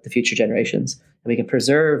about the future generations, and we can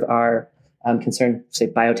preserve our concern, say,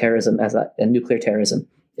 bioterrorism and nuclear terrorism.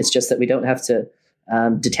 It's just that we don't have to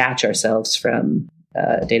detach ourselves from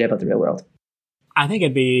data about the real world. I think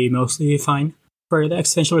it'd be mostly fine for the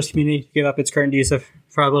existential risk community to give up its current use of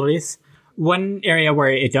probabilities. One area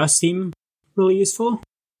where it does seem really useful,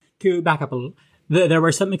 to back up a little, there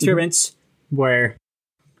were some experiments where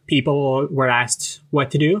people were asked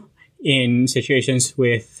what to do in situations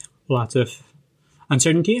with lots of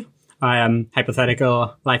uncertainty,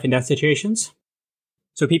 hypothetical life and death situations.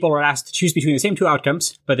 So people were asked to choose between the same two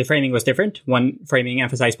outcomes, but the framing was different. One framing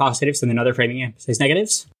emphasized positives and another framing emphasized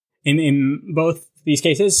negatives. In both these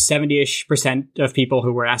cases, 70-ish% of people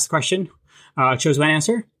who were asked the question chose one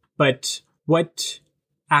answer, but what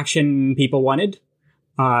action people wanted,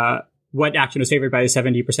 what action was favored by the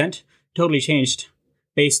 70%, totally changed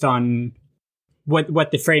based on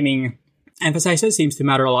what the framing emphasizes. Seems to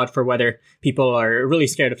matter a lot for whether people are really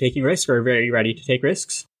scared of taking risks or very ready to take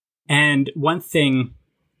risks. And one thing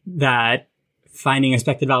that finding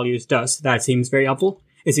expected values does that seems very helpful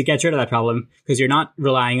is it gets rid of that problem, because you're not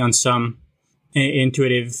relying on some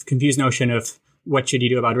intuitive, confused notion of what should you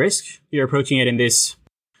do about risk. You're approaching it in this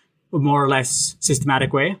more or less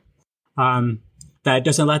systematic way that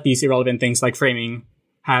doesn't let these irrelevant things like framing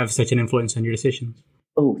have such an influence on your decisions.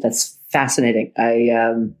 Oh, that's fascinating.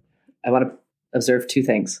 I want to observe two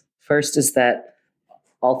things. First is that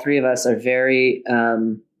all three of us are very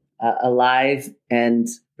alive and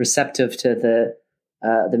receptive to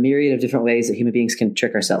the myriad of different ways that human beings can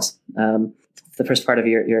trick ourselves. The first part of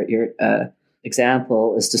your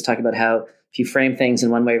example is just talking about how if you frame things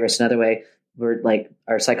in one way versus another way, we're like,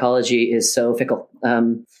 our psychology is so fickle,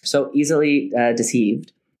 so easily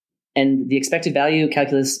deceived. And the expected value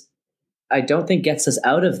calculus, I don't think gets us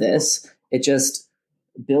out of this. It just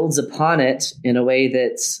builds upon it in a way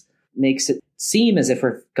that makes it seem as if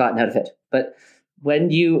we've gotten out of it. But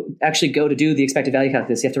when you actually go to do the expected value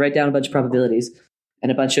calculus, you have to write down a bunch of probabilities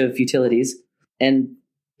and a bunch of utilities. And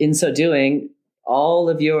in so doing, all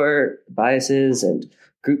of your biases and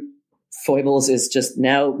group foibles is just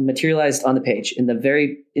now materialized on the page. In the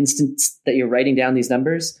very instant that you're writing down these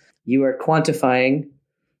numbers, you are quantifying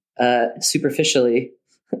superficially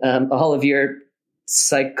all of your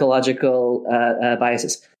psychological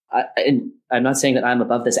biases. And I'm not saying that I'm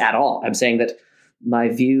above this at all. I'm saying that my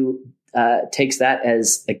view takes that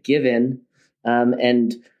as a given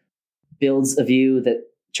and builds a view that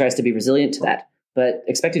tries to be resilient to that. But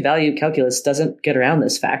expected value calculus doesn't get around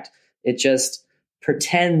this fact. It just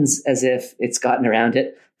pretends as if it's gotten around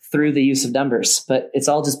it through the use of numbers, but it's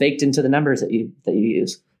all just baked into the numbers that you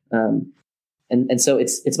use. And so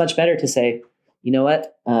it's much better to say, you know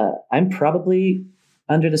what, I'm probably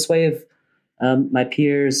under the sway of my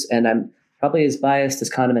peers, and I'm probably as biased as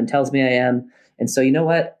Kahneman tells me I am. And so, you know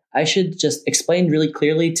what, I should just explain really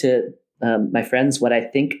clearly to my friends what I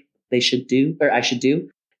think they should do, or I should do,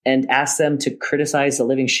 and ask them to criticize the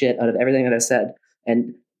living shit out of everything that I've said,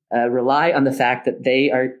 and rely on the fact that they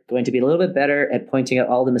are going to be a little bit better at pointing out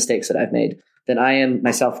all the mistakes that I've made than I am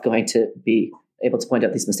myself going to be able to point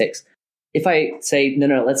out these mistakes. If I say,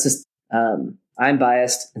 no, let's just, I'm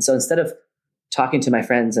biased. And so instead of talking to my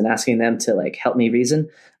friends and asking them to like help me reason,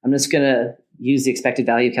 I'm just going to use the expected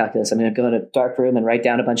value calculus. I'm going to go in a dark room and write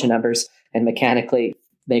down a bunch of numbers and mechanically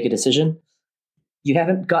make a decision. You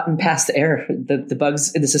haven't gotten past the error. The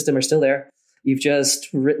bugs in the system are still there. You've just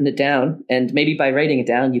written it down. And maybe by writing it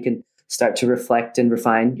down, you can start to reflect and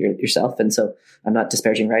refine yourself. And so I'm not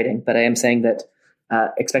disparaging writing, but I am saying that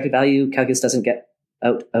expected value calculus doesn't get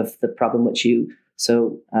out of the problem which you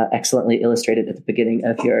so excellently illustrated at the beginning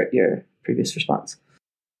of your previous response.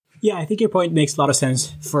 Yeah, I think your point makes a lot of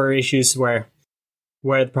sense for issues where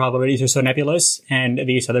the probabilities are so nebulous and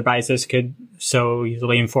these other biases could so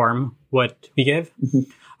easily inform what we give. Mm-hmm.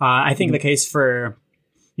 I think the case for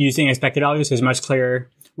using expected values is much clearer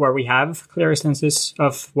where we have clearer senses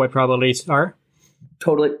of what probabilities are.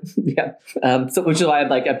 Totally. Yeah. So which is why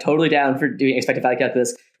I'm totally down for doing expected value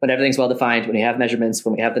calculus when everything's well defined, when we have measurements,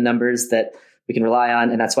 when we have the numbers that we can rely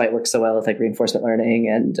on. And that's why it works so well with like reinforcement learning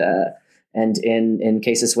and in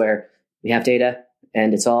cases where we have data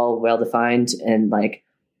and it's all well defined and like,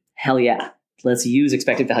 hell yeah, let's use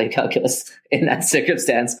expected value calculus in that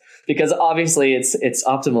circumstance, because obviously it's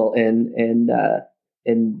optimal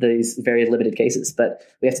in these very limited cases. But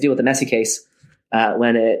we have to deal with the messy case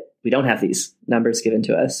when we don't have these numbers given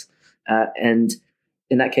to us. And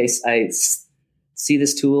in that case, I see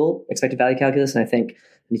this tool, expected value calculus, and I think I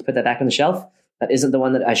need to put that back on the shelf. That isn't the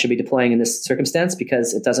one that I should be deploying in this circumstance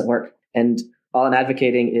because it doesn't work. And all I'm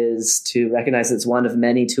advocating is to recognize that it's one of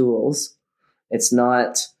many tools. It's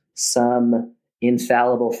not some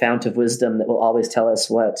infallible fount of wisdom that will always tell us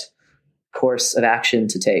what course of action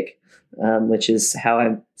to take, which is how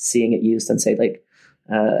I'm seeing it used on, say, like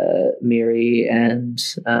Miri and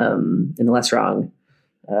in the Less Wrong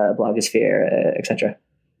blogosphere, etc.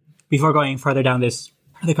 Before going further down this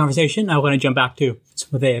part of the conversation, I want to jump back to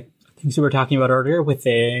some of the things we were talking about earlier with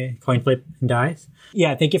the coin flip and dice.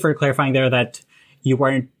 Yeah, thank you for clarifying there that you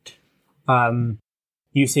weren't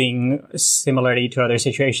using similarity to other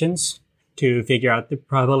situations to figure out the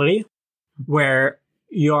probability. Where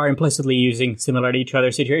you are implicitly using similarity to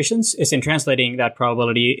other situations is in translating that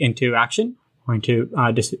probability into action or into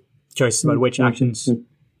choices about which actions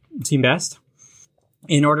seem best.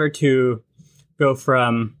 In order to go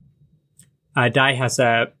from a die has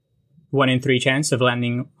a 1 in 3 chance of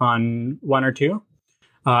landing on 1 or 2,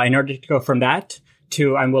 in order to go from that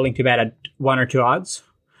to I'm willing to bet at 1 or 2 odds,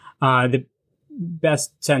 the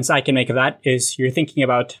best sense I can make of that is you're thinking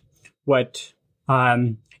about what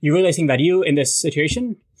you're realizing that you in this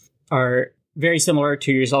situation are very similar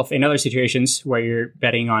to yourself in other situations where you're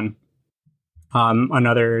betting on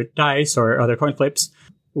other dice or other coin flips,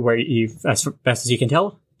 where you, as best as you can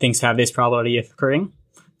tell, things have this probability of occurring.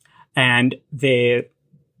 And the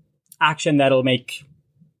action that'll make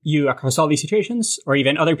you across all these situations, or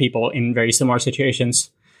even other people in very similar situations,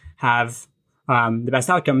 have the best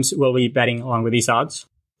outcomes will be betting along with these odds.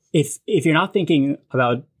 If you're not thinking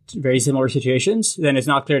about very similar situations, then it's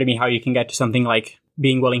not clear to me how you can get to something like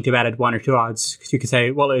being willing to bet at 1 or 2 odds. Because you could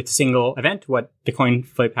say, well, it's a single event. What the coin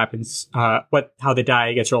flip happens, how the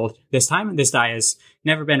die gets rolled this time. This die has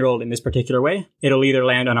never been rolled in this particular way. It'll either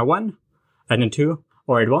land on a 1, and a 2,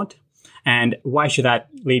 or it won't. And why should that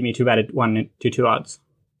lead me to bet at 1 to 2 odds?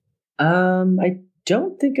 I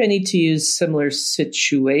don't think I need to use similar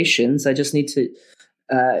situations. I just need to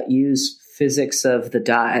use physics of the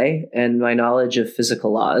die and my knowledge of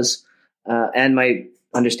physical laws and my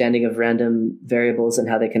understanding of random variables and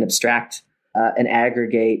how they can abstract and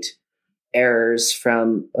aggregate errors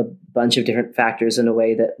from a bunch of different factors in a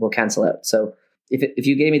way that will cancel out. So if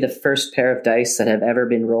you gave me the first pair of dice that have ever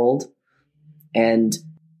been rolled, and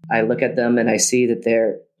I look at them and I see that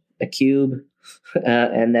they're a cube,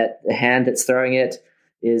 and that the hand that's throwing it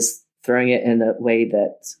is throwing it in a way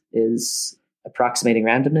that is approximating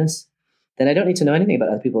randomness, then I don't need to know anything about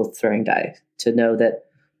other people throwing die to know that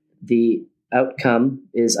the outcome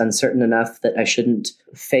is uncertain enough that I shouldn't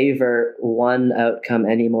favor one outcome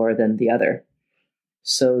any more than the other.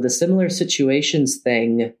 So the similar situations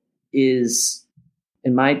thing is,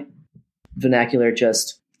 in my vernacular,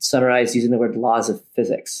 just summarized using the word laws of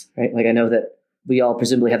physics, right? Like, I know that we all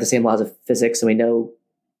presumably have the same laws of physics, and we know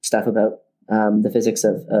stuff about the physics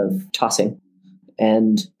of tossing.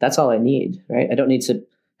 And that's all I need, right? I don't need to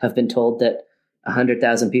have been told that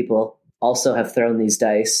 100,000 people also have thrown these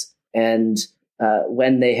dice, and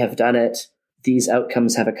when they have done it, these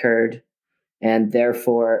outcomes have occurred. And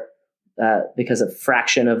therefore, because a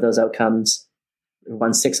fraction of those outcomes,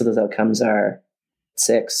 1/6 of those outcomes are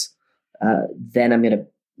 6, then I'm going to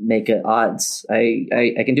make it odds.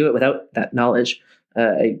 I can do it without that knowledge.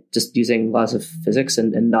 Just using laws of physics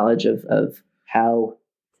and knowledge of how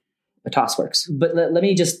a toss works. But let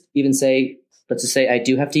me just even say, let's just say I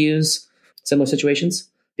do have to use similar situations,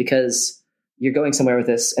 because you're going somewhere with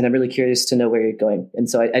this, and I'm really curious to know where you're going. And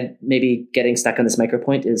so I maybe getting stuck on this micro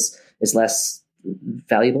point is less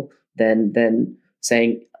valuable than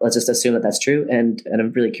saying, let's just assume that that's true. And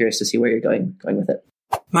I'm really curious to see where you're going with it.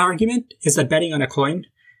 My argument is that betting on a coin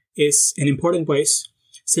is, in important ways,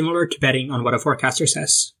 similar to betting on what a forecaster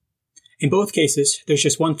says. In both cases, there's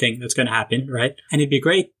just one thing that's going to happen, right? And it'd be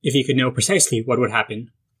great if you could know precisely what would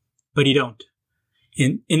happen, but you don't.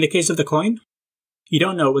 In the case of the coin, you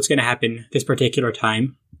don't know what's going to happen this particular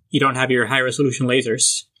time. You don't have your high-resolution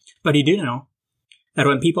lasers, but you do know that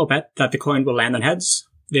when people bet that the coin will land on heads,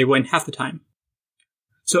 they win half the time.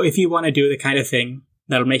 So if you want to do the kind of thing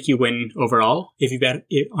that'll make you win overall, if you bet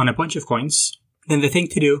on a bunch of coins, then the thing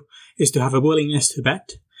to do is to have a willingness to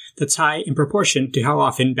bet that's high in proportion to how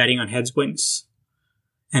often betting on heads wins.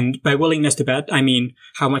 And by willingness to bet, I mean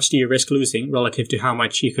how much do you risk losing relative to how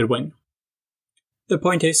much you could win. The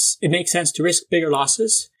point is, it makes sense to risk bigger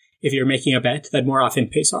losses if you're making a bet that more often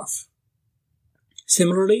pays off.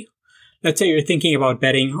 Similarly, let's say you're thinking about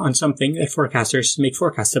betting on something that forecasters make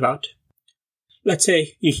forecasts about. Let's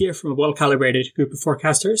say you hear from a well-calibrated group of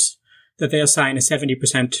forecasters that they assign a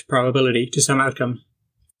 70% probability to some outcome.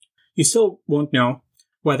 You still won't know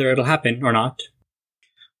whether it'll happen or not.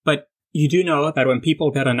 But you do know that when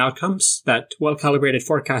people bet on outcomes that well-calibrated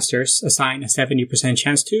forecasters assign a 70%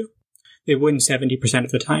 chance to, they win 70%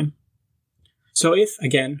 of the time. So if,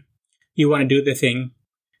 again, you want to do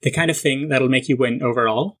the kind of thing that'll make you win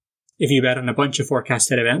overall, if you bet on a bunch of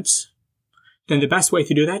forecasted events, then the best way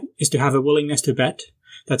to do that is to have a willingness to bet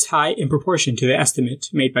that's high in proportion to the estimate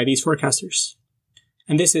made by these forecasters.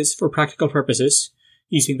 And this is, for practical purposes,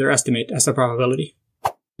 using their estimate as a probability.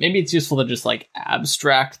 Maybe it's useful to just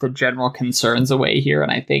abstract the general concerns away here,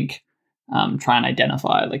 and I think try and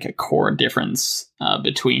identify a core difference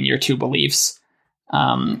between your two beliefs.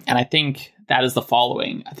 And I think that is the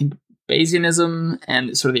following. I think Bayesianism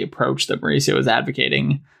and sort of the approach that Mauricio is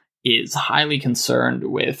advocating is highly concerned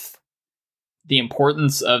with the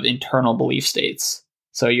importance of internal belief states.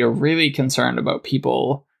 So you're really concerned about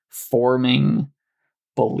people forming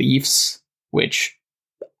beliefs which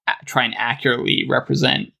try and accurately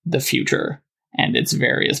represent the future and its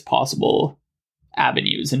various possible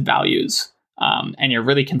avenues and values. And you're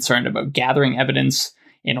really concerned about gathering evidence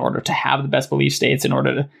in order to have the best belief states, in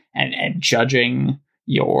order to, and judging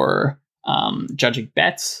your judging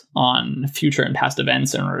bets on future and past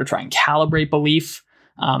events in order to try and calibrate belief.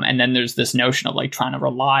 And then there's this notion of trying to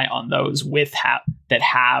rely on those that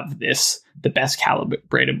have the best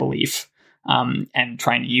calibrated belief, and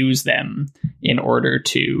trying to use them in order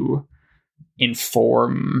to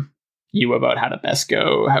inform you about how to best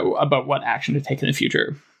go, about what action to take in the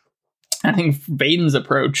future. I think Vaden's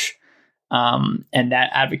approach, and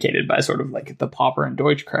that advocated by sort of the Popper and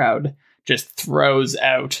Deutsch crowd, just throws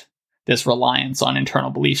out this reliance on internal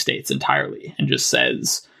belief states entirely, and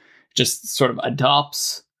just sort of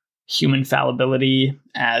adopts human fallibility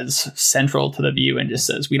as central to the view, and just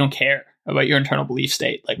says, we don't care about your internal belief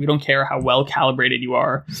state. We don't care how well calibrated you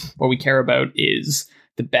are. What we care about is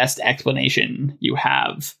the best explanation you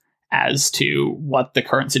have as to what the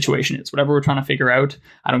current situation is. Whatever we're trying to figure out,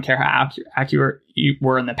 I don't care how accurate you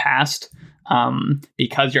were in the past,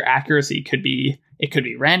 because your accuracy could be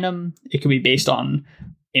random. It could be based on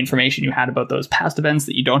information you had about those past events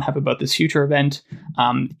that you don't have about this future event.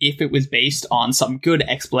 If it was based on some good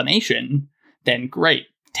explanation, then great.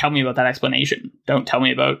 Tell me about that explanation. Don't tell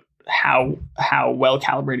me about how well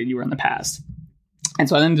calibrated you were in the past. And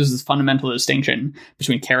so I think there's this fundamental distinction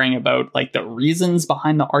between caring about like the reasons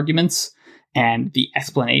behind the arguments and the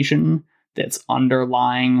explanation that's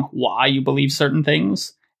underlying why you believe certain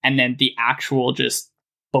things, and then the actual just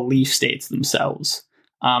belief states themselves.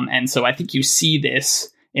 And so I think you see this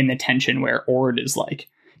in the tension where Ord is like,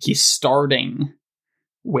 he's starting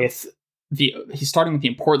with the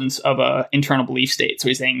importance of a internal belief state. So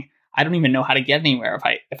he's saying, I don't even know how to get anywhere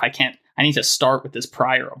if I can't. I need to start with this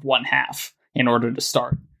prior of 1/2 in order to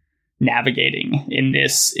start navigating in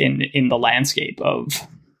the landscape of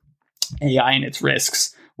AI and its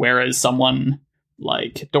risks. Whereas someone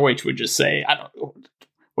like Deutsch would just say,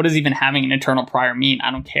 what does even having an internal prior mean? I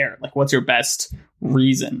don't care. Like, what's your best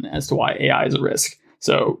reason as to why AI is a risk?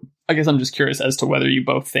 So I guess I'm just curious as to whether you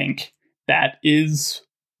both think that is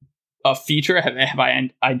a feature. Have I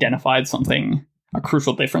identified something, a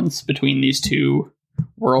crucial difference between these two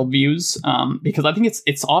worldviews? Because I think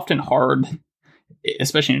it's often hard,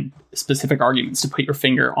 especially in specific arguments, to put your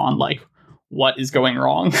finger on like what is going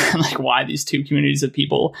wrong and like why these two communities of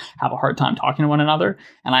people have a hard time talking to one another.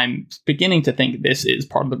 And I'm beginning to think this is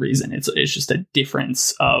part of the reason. It's just a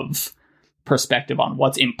difference of perspective on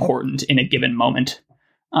what's important in a given moment.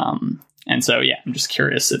 And so, yeah, I'm just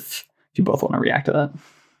curious if you both want to react to that.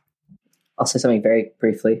 I'll say something very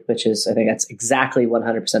briefly, which is, I think that's exactly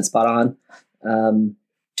 100% spot on.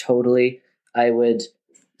 Totally. I would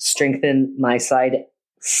strengthen my side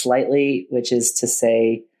slightly, which is to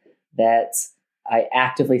say that I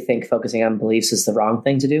actively think focusing on beliefs is the wrong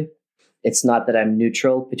thing to do. It's not that I'm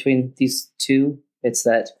neutral between these two. It's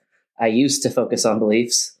that I used to focus on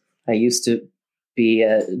beliefs. I used to be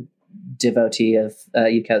a devotee of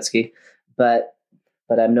Yudkowsky, but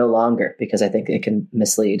I'm no longer, because I think it can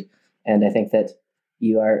mislead. And I think that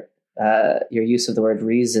your use of the word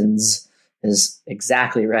reasons is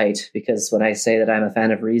exactly right, because when I say that I'm a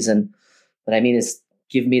fan of reason, what I mean is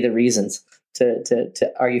give me the reasons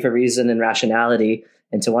to argue for reason and rationality,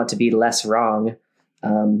 and to want to be less wrong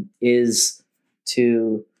is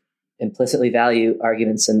to implicitly value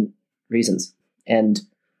arguments and reasons. And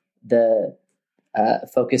the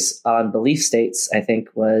focus on belief states, I think,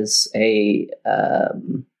 was a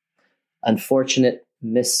unfortunate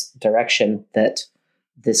misdirection that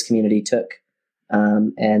this community took.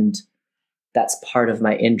 And that's part of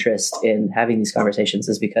my interest in having these conversations,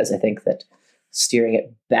 is because I think that steering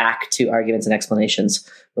it back to arguments and explanations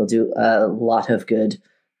will do a lot of good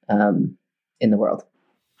in the world.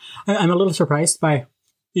 I'm a little surprised by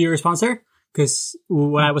your response there, because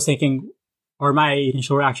what I was thinking, or my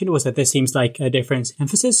initial reaction, was that this seems like a different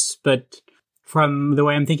emphasis, but from the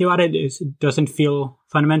way I'm thinking about it, it doesn't feel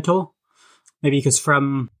fundamental. Maybe because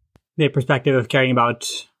from the perspective of caring about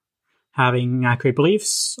having accurate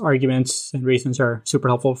beliefs, arguments and reasons are super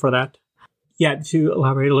helpful for that. Yeah, to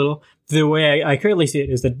elaborate a little, the way I currently see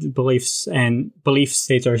it is that beliefs and belief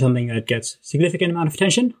states are something that gets significant amount of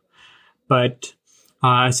attention. But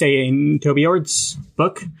say in Toby Ord's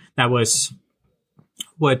book, that was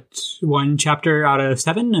one chapter out of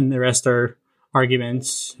 7, and the rest are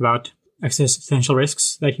arguments about existential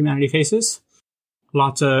risks that humanity faces.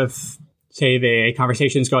 Lots of, say, the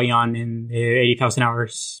conversations going on in the 80,000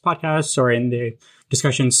 Hours podcast, or in the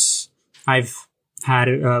discussions I've had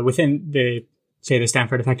within the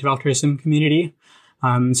Stanford Effective Altruism community.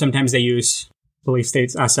 Sometimes they use belief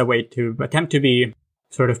states as a way to attempt to be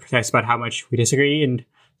sort of precise about how much we disagree, and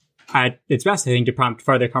at its best, I think, to prompt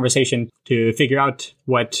further conversation to figure out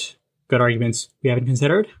what good arguments we haven't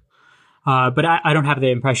considered. But I don't have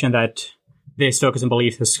the impression that this focus on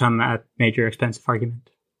belief has come at major expense of argument.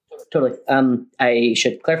 Totally. I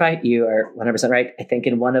should clarify, you are 100% right. I think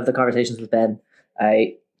in one of the conversations with Ben,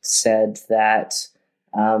 I said that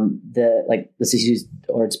let's just use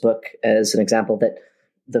Ord's book as an example, that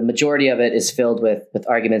the majority of it is filled with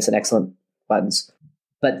arguments and excellent ones.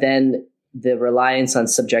 But then the reliance on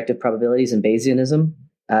subjective probabilities and Bayesianism,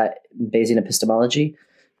 Bayesian epistemology,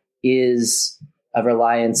 is a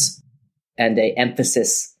reliance and a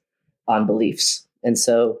emphasis on beliefs. And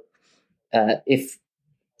so if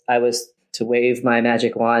I was to wave my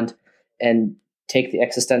magic wand and take the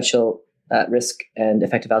existential risk and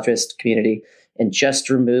effective altruist community and just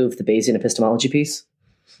remove the Bayesian epistemology piece,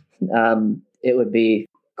 it would be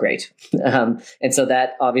great. And so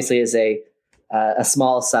that obviously is a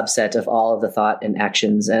small subset of all of the thought and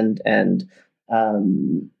actions and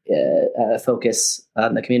focus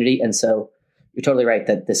on the community. And so you're totally right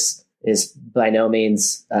that this is by no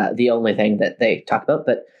means the only thing that they talk about,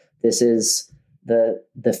 but this is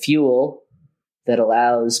the fuel that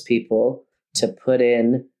allows people to put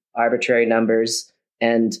in arbitrary numbers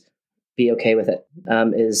and be okay with it.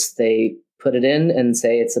 Is they put it in and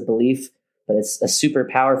say it's a belief, but it's a super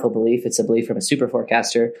powerful belief. It's a belief from a super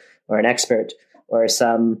forecaster or an expert or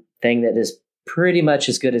some thing that is pretty much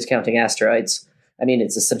as good as counting asteroids. I mean,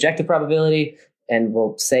 it's a subjective probability, and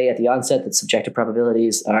we'll say at the onset that subjective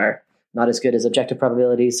probabilities are not as good as objective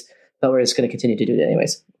probabilities, but we're just going to continue to do it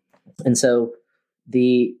anyways. And so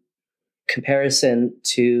the comparison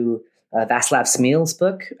to Václav Smil's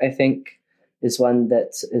book, I think, is one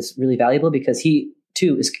that is really valuable because he,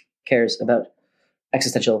 too, cares about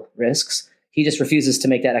existential risks. He just refuses to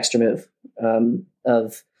make that extra move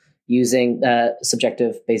of using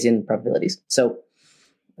subjective Bayesian probabilities. So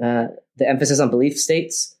the emphasis on belief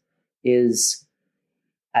states is,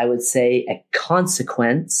 I would say, a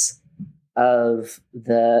consequence of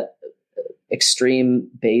the extreme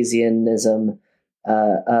Bayesianism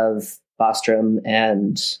of Bostrom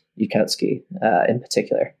and Yudkowsky in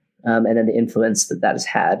particular, and then the influence that has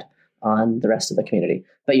had on the rest of the community.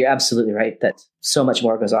 But you're absolutely right that so much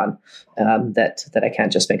more goes on that I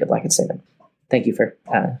can't just make a blanket statement. Thank you for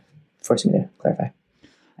forcing me to clarify.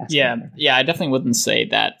 Yeah, I definitely wouldn't say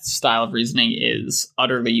that style of reasoning is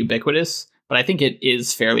utterly ubiquitous, but I think it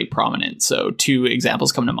is fairly prominent. So 2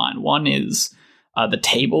 examples come to mind. One is the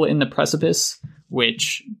table in the precipice,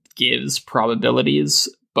 which gives probabilities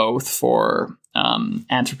both for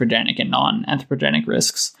anthropogenic and non-anthropogenic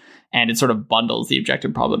risks, and it sort of bundles the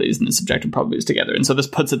objective probabilities and the subjective probabilities together. And so this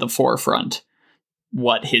puts at the forefront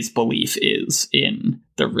what his belief is in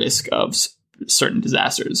the risk of certain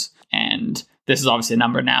disasters. And this is obviously a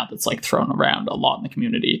number now that's like thrown around a lot in the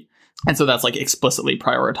community. And so that's like explicitly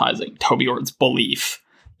prioritizing Toby Ord's belief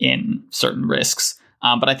in certain risks.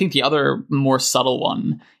 But I think the other more subtle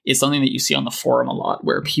one is something that you see on the forum a lot,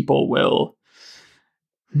 where people will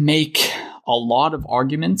make a lot of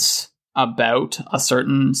arguments about a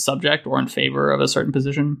certain subject or in favor of a certain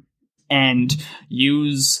position and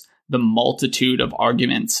use the multitude of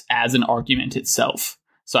arguments as an argument itself.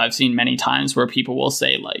 So I've seen many times where people will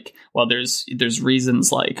say like, well, there's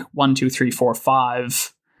reasons like 1, 2, 3, 4,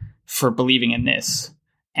 5 for believing in this.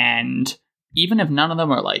 And even if none of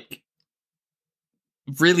them are like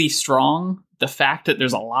really strong, the fact that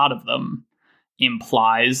there's a lot of them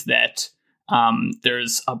implies that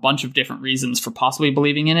there's a bunch of different reasons for possibly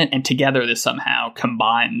believing in it. And together this somehow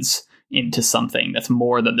combines into something that's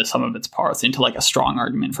more than the sum of its parts, into like a strong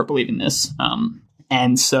argument for believing this.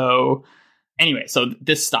 And so anyway, so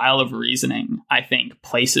this style of reasoning, I think,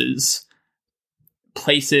 places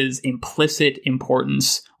implicit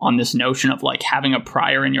importance on this notion of like having a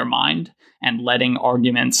prior in your mind and letting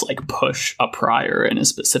arguments like push a prior in a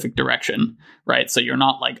specific direction, right? So you're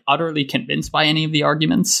not like utterly convinced by any of the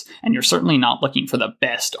arguments, and you're certainly not looking for the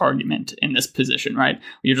best argument in this position, right?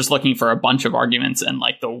 You're just looking for a bunch of arguments and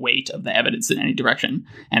like the weight of the evidence in any direction.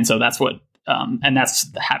 And so that's what and that's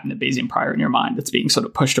having the Bayesian prior in your mind that's being sort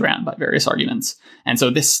of pushed around by various arguments. And so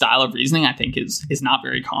this style of reasoning, I think, is not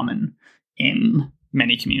very common in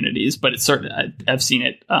many communities, but it's certainly, I've seen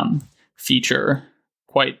it feature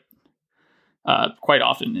quite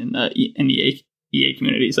often in the EA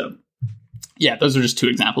community. So yeah, those are just 2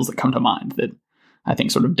 examples that come to mind that I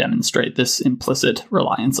think sort of demonstrate this implicit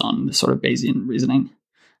reliance on this sort of Bayesian reasoning.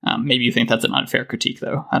 Maybe you think that's an unfair critique,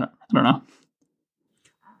 though. I don't know.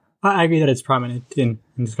 I agree that it's prominent in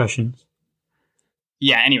discussions.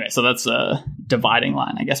 Yeah, anyway, so that's a dividing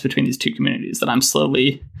line, I guess, between these 2 communities that I'm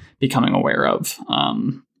slowly becoming aware of.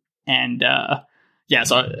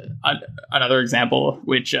 So another example,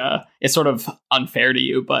 which is sort of unfair to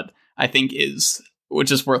you, but I think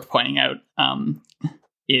which is worth pointing out,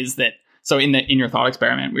 is that, so in your thought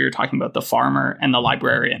experiment, we were talking about the farmer and the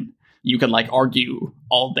librarian. You could like argue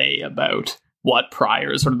all day about what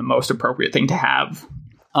prior is sort of the most appropriate thing to have.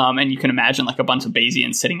 And you can imagine like a bunch of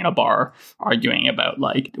Bayesians sitting in a bar arguing about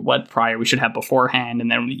like what prior we should have beforehand. And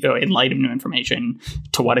then, in light of new information,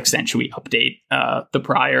 to what extent should we update the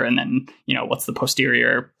prior? And then, what's the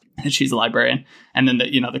posterior? And she's a librarian. And then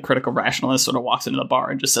the critical rationalist sort of walks into the bar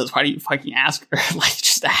and just says, why do you fucking ask her? Like,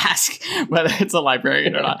 just ask whether it's a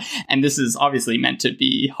librarian or not. And this is obviously meant to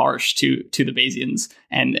be harsh to the Bayesians.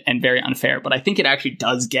 and very unfair. But I think it actually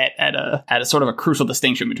does get at a sort of a crucial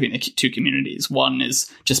distinction between the two communities. One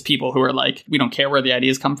is just people who are like, we don't care where the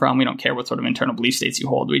ideas come from. We don't care what sort of internal belief states you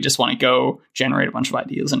hold. We just want to go generate a bunch of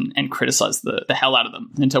ideas and criticize the hell out of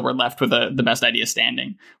them until we're left with the best idea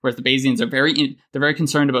standing. Whereas the Bayesians are they're very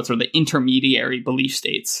concerned about sort of the intermediary belief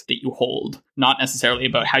states that you hold, not necessarily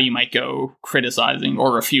about how you might go criticizing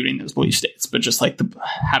or refuting those belief states, but just like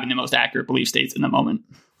having the most accurate belief states in the moment.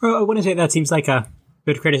 Well, I wouldn't say that seems like a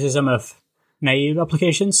good criticism of naive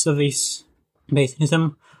applications of these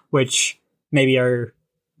Bayesianism, which maybe are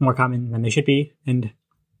more common than they should be. And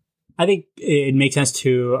I think it makes sense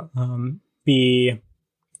to be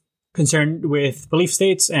concerned with belief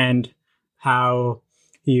states and how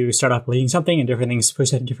you start off believing something and different things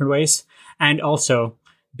push it in different ways, and also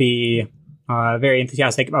be very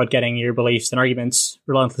enthusiastic about getting your beliefs and arguments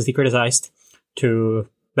relentlessly criticized to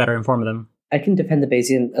better inform them. I can defend the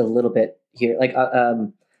Bayesian a little bit here. Like,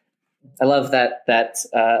 I love that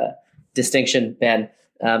distinction, Ben,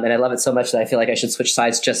 and I love it so much that I feel like I should switch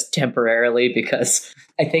sides just temporarily, because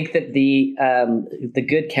I think that the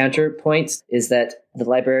good counterpoint is that the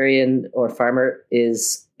librarian or farmer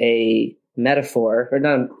is a metaphor, or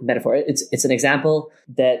not a metaphor. It's an example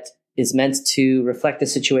that is meant to reflect the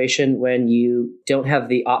situation when you don't have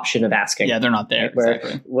the option of asking. Yeah, they're not there.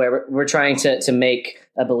 Exactly. Where we're trying to make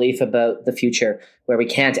a belief about the future where we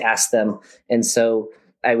can't ask them. And so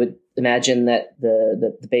I would imagine that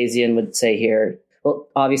the Bayesian would say here, well,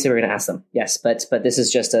 obviously we're going to ask them. Yes, but this is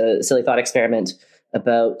just a silly thought experiment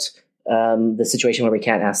about the situation where we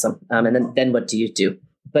can't ask them. And then what do you do?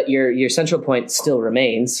 But your central point still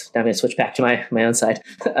remains. Now I'm going to switch back to my own side,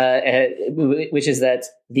 which is that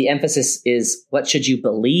the emphasis is what should you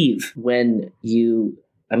believe when you,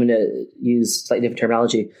 I'm going to use slightly different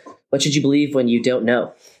terminology. What should you believe when you don't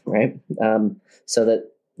know, right? So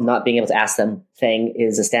that not being able to ask them thing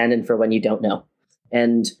is a stand-in for when you don't know.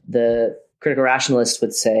 And the critical rationalist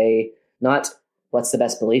would say, not what's the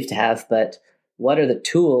best belief to have, but what are the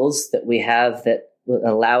tools that we have that will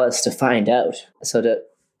allow us to find out. So to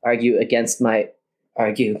argue against my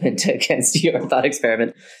argument against your thought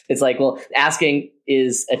experiment, it's like, well, asking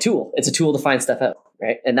is a tool. It's a tool to find stuff out,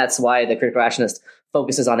 right? And that's why the critical rationalist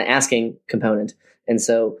focuses on the asking component. And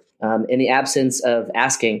so in the absence of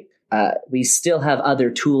asking, we still have other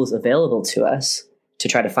tools available to us to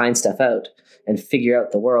try to find stuff out and figure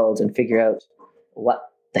out the world and figure out what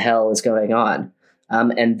the hell is going on.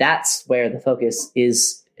 And that's where the focus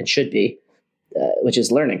is and should be, which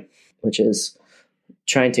is learning, which is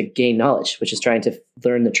trying to gain knowledge, which is trying to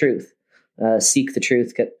learn the truth, seek the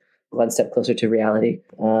truth, get one step closer to reality.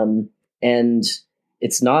 And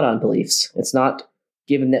it's not on beliefs. It's not,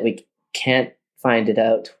 given that we can't find it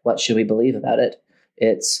out, what should we believe about it?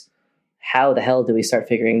 It's how the hell do we start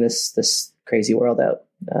figuring this crazy world out?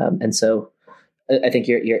 And so I think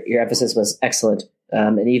your emphasis was excellent.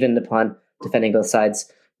 And even upon defending both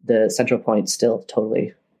sides, the central point still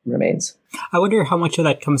totally remains. I wonder how much of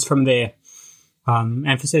that comes from the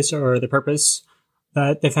emphasis or the purpose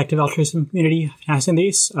that the effective altruism community has in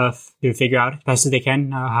these, to figure out as best as they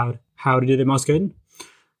can how to do the most good.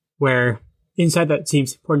 Where inside that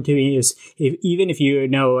seems important to me is even if you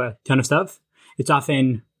know a ton of stuff, it's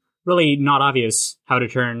often really not obvious how to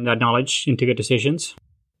turn that knowledge into good decisions.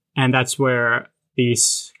 And that's where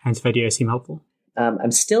these kinds of ideas seem helpful.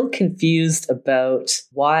 I'm still confused about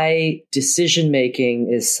why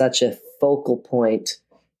decision-making is such a focal point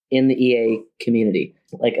in the EA community.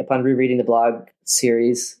 Like, upon rereading the blog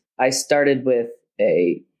series, I started with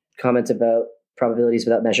a comment about probabilities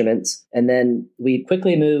without measurements. And then we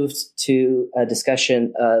quickly moved to a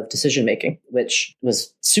discussion of decision-making, which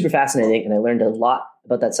was super fascinating. And I learned a lot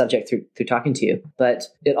about that subject through talking to you. But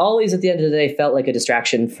it always, at the end of the day, felt like a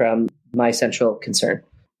distraction from my central concern.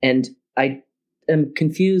 And I am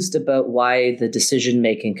confused about why the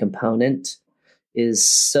decision-making component is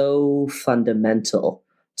so fundamental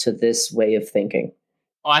to this way of thinking.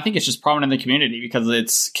 Well, I think it's just prominent in the community because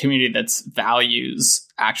it's a community that values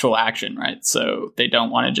actual action, right? So they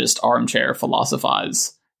don't want to just armchair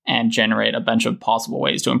philosophize and generate a bunch of possible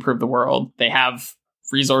ways to improve the world. They have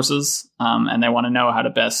resources, and they want to know how to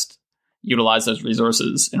best utilize those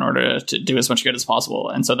resources in order to do as much good as possible.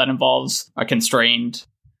 And so that involves a constrained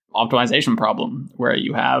optimization problem where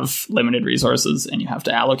you have limited resources and you have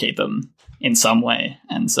to allocate them in some way.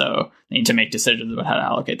 And so they need to make decisions about how to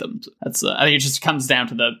allocate them. That's I think it just comes down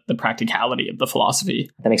to the practicality of the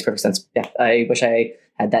philosophy. That makes perfect sense. Yeah, I wish I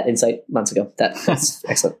had that insight months ago. That's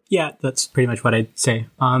excellent. Yeah, that's pretty much what I'd say.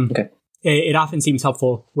 Okay. It often seems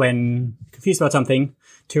helpful when confused about something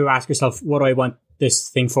to ask yourself, what do I want this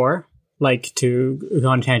thing for? Like, to go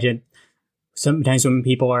on a tangent, sometimes when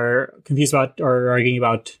people are confused about or arguing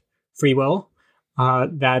about free will,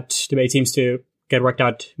 that debate seems to get worked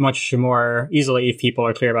out much more easily if people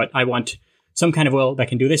are clear about, I want some kind of will that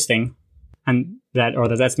can do this thing, and that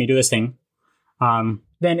lets me do this thing.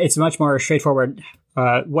 Then it's much more straightforward.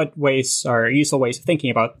 What ways are useful ways of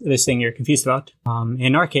thinking about this thing you're confused about?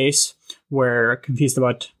 In our case, we're confused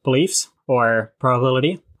about beliefs or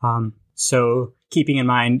probability. So keeping in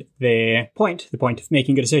mind the point of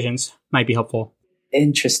making good decisions might be helpful.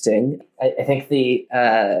 Interesting. I think the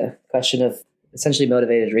question of essentially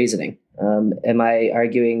motivated reasoning. Am I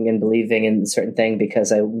arguing and believing in a certain thing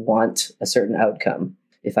because I want a certain outcome?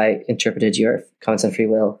 If I interpreted your comments on free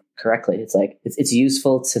will correctly, it's like it's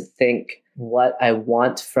useful to think what I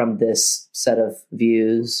want from this set of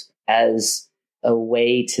views as a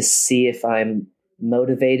way to see if I'm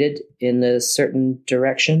motivated in a certain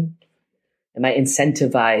direction. Am I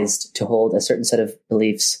incentivized to hold a certain set of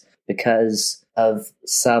beliefs because of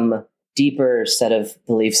some deeper set of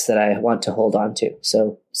beliefs that I want to hold on to?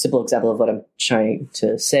 So, simple example of what I'm trying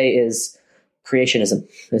to say is creationism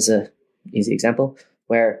is a easy example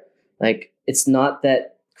where, like, it's not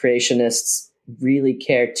that creationists really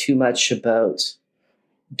care too much about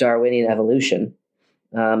Darwinian evolution.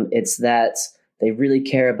 It's that they really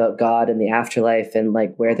care about God and the afterlife and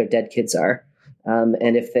like where their dead kids are.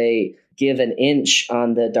 And if they give an inch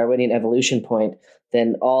on the Darwinian evolution point,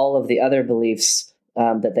 then all of the other beliefs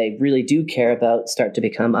that they really do care about start to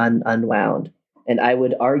become unwound. And I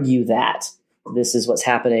would argue that this is what's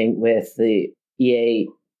happening with the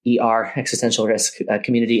EAER, existential risk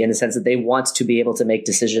community, in the sense that they want to be able to make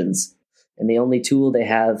decisions. And the only tool they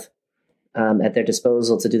have at their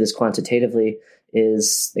disposal to do this quantitatively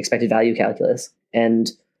is expected value calculus.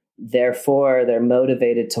 And therefore, they're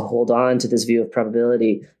motivated to hold on to this view of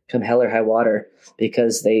probability come hell or high water,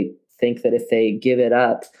 because they think that if they give it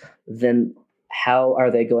up, then how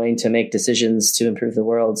are they going to make decisions to improve the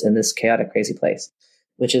world in this chaotic, crazy place?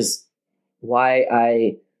 Which is why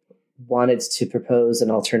I wanted to propose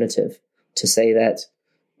an alternative to say that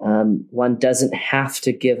one doesn't have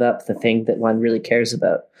to give up the thing that one really cares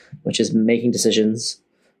about, which is making decisions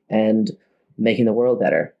and making the world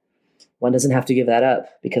better. One doesn't have to give that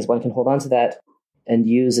up, because one can hold on to that and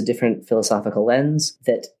use a different philosophical lens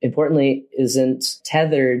that, importantly, isn't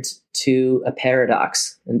tethered to a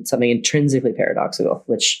paradox and something intrinsically paradoxical,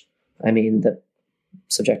 which, I mean, the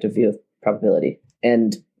subjective view of probability.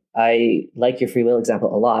 And I like your free will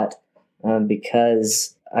example a lot,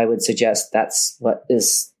 because I would suggest that's what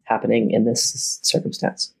is happening in this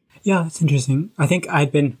circumstance. Yeah, that's interesting. I think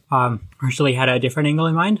I'd been originally had a different angle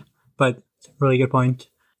in mind, but it's a really good point.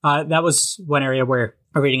 That was one area where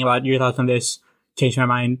reading about your thoughts on this changed my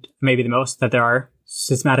mind maybe the most, that there are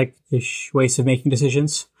systematic-ish ways of making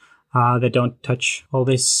decisions that don't touch all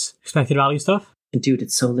this expected value stuff. Dude,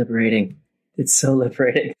 it's so liberating. It's so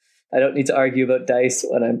liberating. I don't need to argue about dice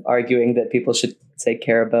when I'm arguing that people should, say,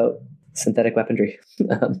 care about synthetic weaponry.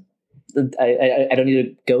 I don't need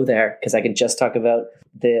to go there, because I can just talk about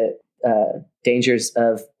the dangers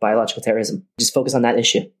of biological terrorism. Just focus on that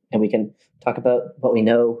issue, and we can talk about what we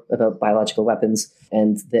know about biological weapons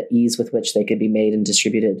and the ease with which they could be made and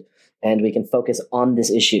distributed. And we can focus on this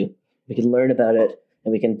issue. We can learn about it,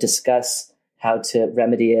 and we can discuss how to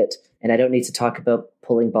remedy it. And I don't need to talk about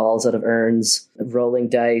pulling balls out of urns, rolling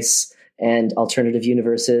dice, and alternative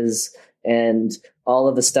universes, and all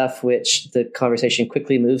of the stuff which the conversation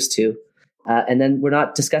quickly moves to. And then we're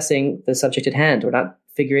not discussing the subject at hand. We're not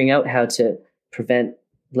figuring out how to prevent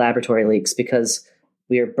laboratory leaks, because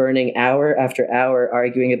we are burning hour after hour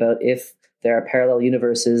arguing about if there are parallel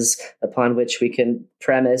universes upon which we can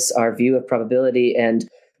premise our view of probability. And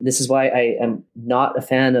this is why I am not a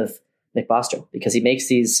fan of Nick Bostrom, because he makes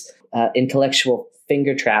these intellectual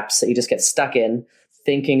finger traps that you just get stuck in,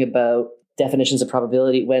 thinking about definitions of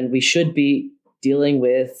probability when we should be dealing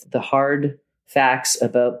with the hard facts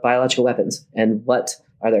about biological weapons and what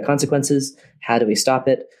are their consequences, how do we stop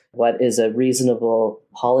it, what is a reasonable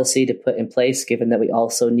policy to put in place, given that we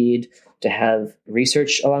also need to have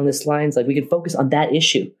research along these lines. Like, we could focus on that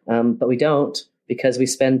issue, but we don't, because we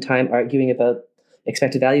spend time arguing about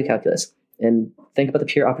expected value calculus. And think about the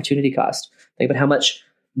pure opportunity cost. Think about how much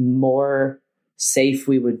more safe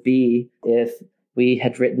we would be if we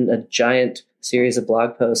had written a giant series of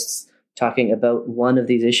blog posts talking about one of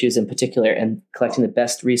these issues in particular and collecting the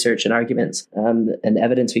best research and arguments and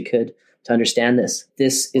evidence we could to understand this.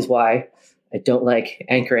 This is why I don't like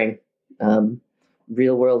anchoring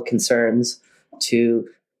real world concerns to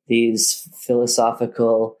these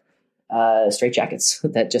philosophical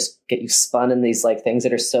straitjackets that just get you spun in these like things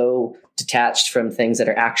that are so detached from things that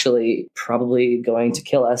are actually probably going to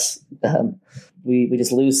kill us. We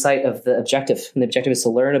just lose sight of the objective, and the objective is to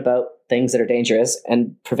learn about things that are dangerous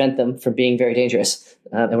and prevent them from being very dangerous.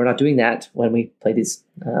 And we're not doing that when we play these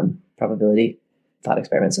probability thought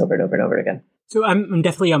experiments over and over and over again. So I'm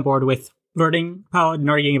definitely on board with learning about and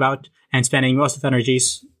arguing about and spending most of the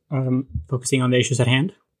energies focusing on the issues at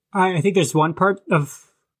hand. I think there's one part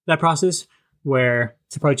of that process where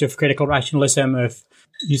this approach of critical rationalism, of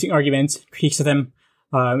using arguments, critiques of them,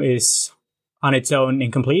 is on its own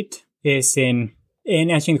incomplete, is in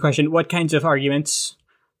answering the question, what kinds of arguments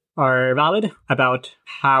are valid about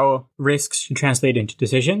how risks should translate into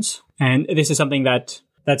decisions. And this is something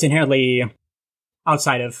that's inherently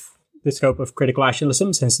outside of the scope of critical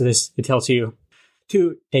rationalism, since it tells you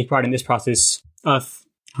to take part in this process of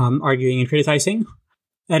arguing and criticizing.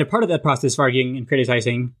 And a part of that process of arguing and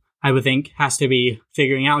criticizing, I would think, has to be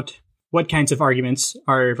figuring out what kinds of arguments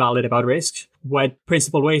are valid about risk, what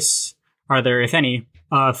principled ways are there, if any,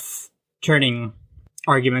 of turning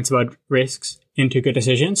arguments about risks into good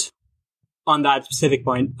decisions. On that specific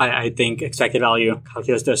point, I think expected value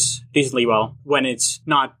calculus does decently well when it's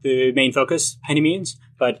not the main focus by any means,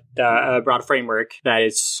 but a broad framework that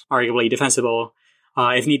is arguably defensible,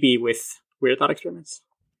 if need be, with weird thought experiments.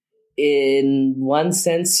 In one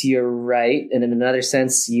sense, you're right, and in another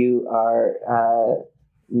sense, you are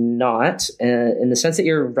not. In the sense that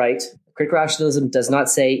you're right, critical rationalism does not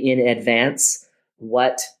say in advance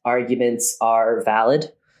what arguments are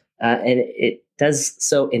valid, and it does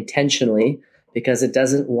so intentionally because it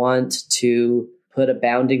doesn't want to put a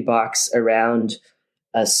bounding box around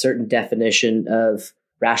a certain definition of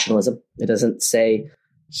rationalism. It doesn't say,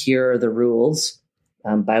 here are the rules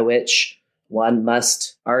by which one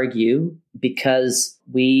must argue, because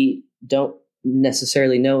we don't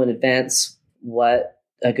necessarily know in advance what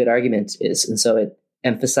a good argument is. And so it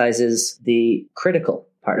emphasizes the critical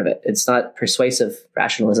part of it. It's not persuasive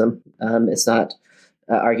rationalism. It's not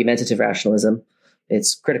argumentative rationalism.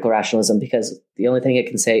 It's critical rationalism, because the only thing it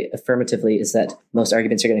can say affirmatively is that most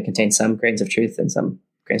arguments are going to contain some grains of truth and some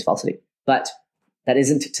grains of falsity. But that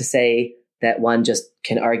isn't to say that one just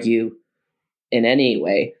can argue in any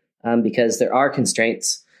way, because there are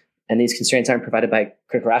constraints, and these constraints aren't provided by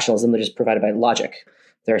critical rationalism. They're just provided by logic.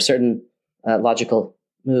 There are certain logical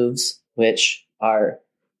moves which are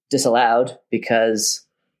disallowed because,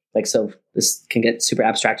 so this can get super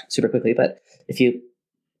abstract super quickly, but if you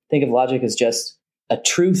think of logic as just a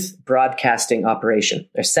truth broadcasting operation,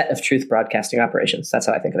 or set of truth broadcasting operations, that's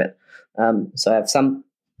how I think of it. So I have some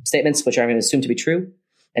statements which I'm going to assume to be true,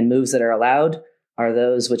 and moves that are allowed are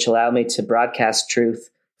those which allow me to broadcast truth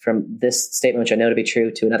from this statement, which I know to be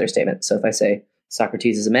true, to another statement. So if I say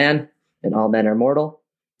Socrates is a man and all men are mortal,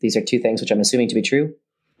 these are two things which I'm assuming to be true.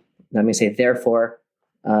 And I'm going to say, therefore,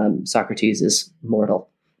 Socrates is mortal.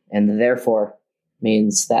 And therefore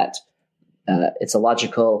means that it's a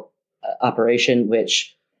logical operation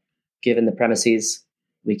which, given the premises,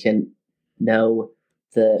 we can know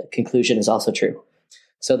the conclusion is also true.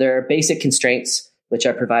 So there are basic constraints which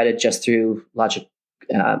are provided just through logic,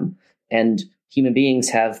 and human beings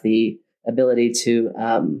have the ability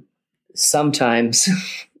to sometimes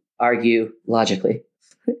argue logically,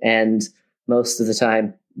 and most of the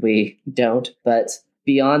time we don't. But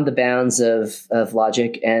beyond the bounds of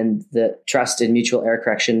logic and the trust in mutual error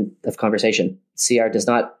correction of conversation, CR does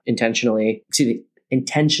not intentionally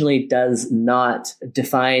does not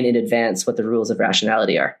define in advance what the rules of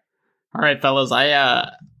rationality are. All right, fellas, I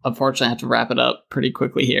unfortunately have to wrap it up pretty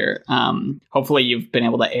quickly here. Hopefully you've been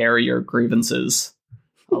able to air your grievances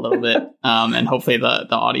a little bit, and hopefully the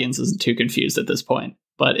audience isn't too confused at this point.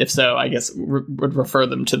 But if so, I guess would refer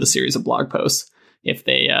them to the series of blog posts. If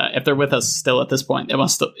they're with us still at this point, they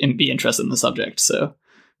must still be interested in the subject. So,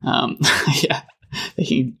 yeah, they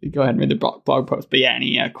can go ahead and read the blog post. But yeah,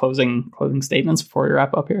 any closing statements before we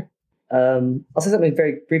wrap up here? I'll say something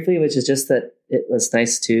very briefly, which is just that it was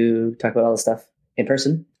nice to talk about all this stuff in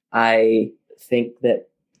person. I think that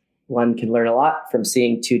one can learn a lot from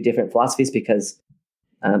seeing two different philosophies because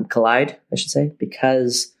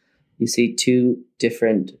because you see two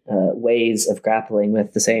different ways of grappling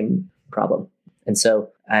with the same problem. And so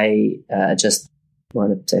I just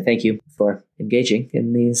want to say thank you for engaging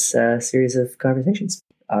in these series of conversations.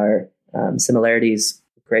 Our similarities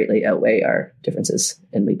greatly outweigh our differences,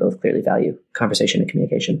 and we both clearly value conversation and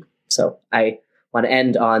communication. So I want to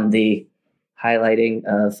end on the highlighting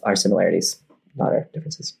of our similarities, not our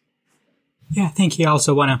differences. Yeah, thank you. I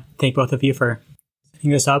also want to thank both of you for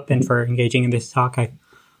picking this up and for engaging in this talk. I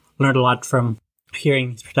learned a lot from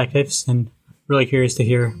hearing these perspectives, and really curious to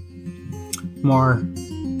hear more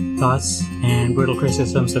thoughts and brutal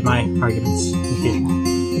criticisms of my arguments in the future.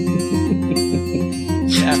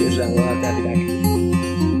 Cheers, Jean. We'll have to have you back.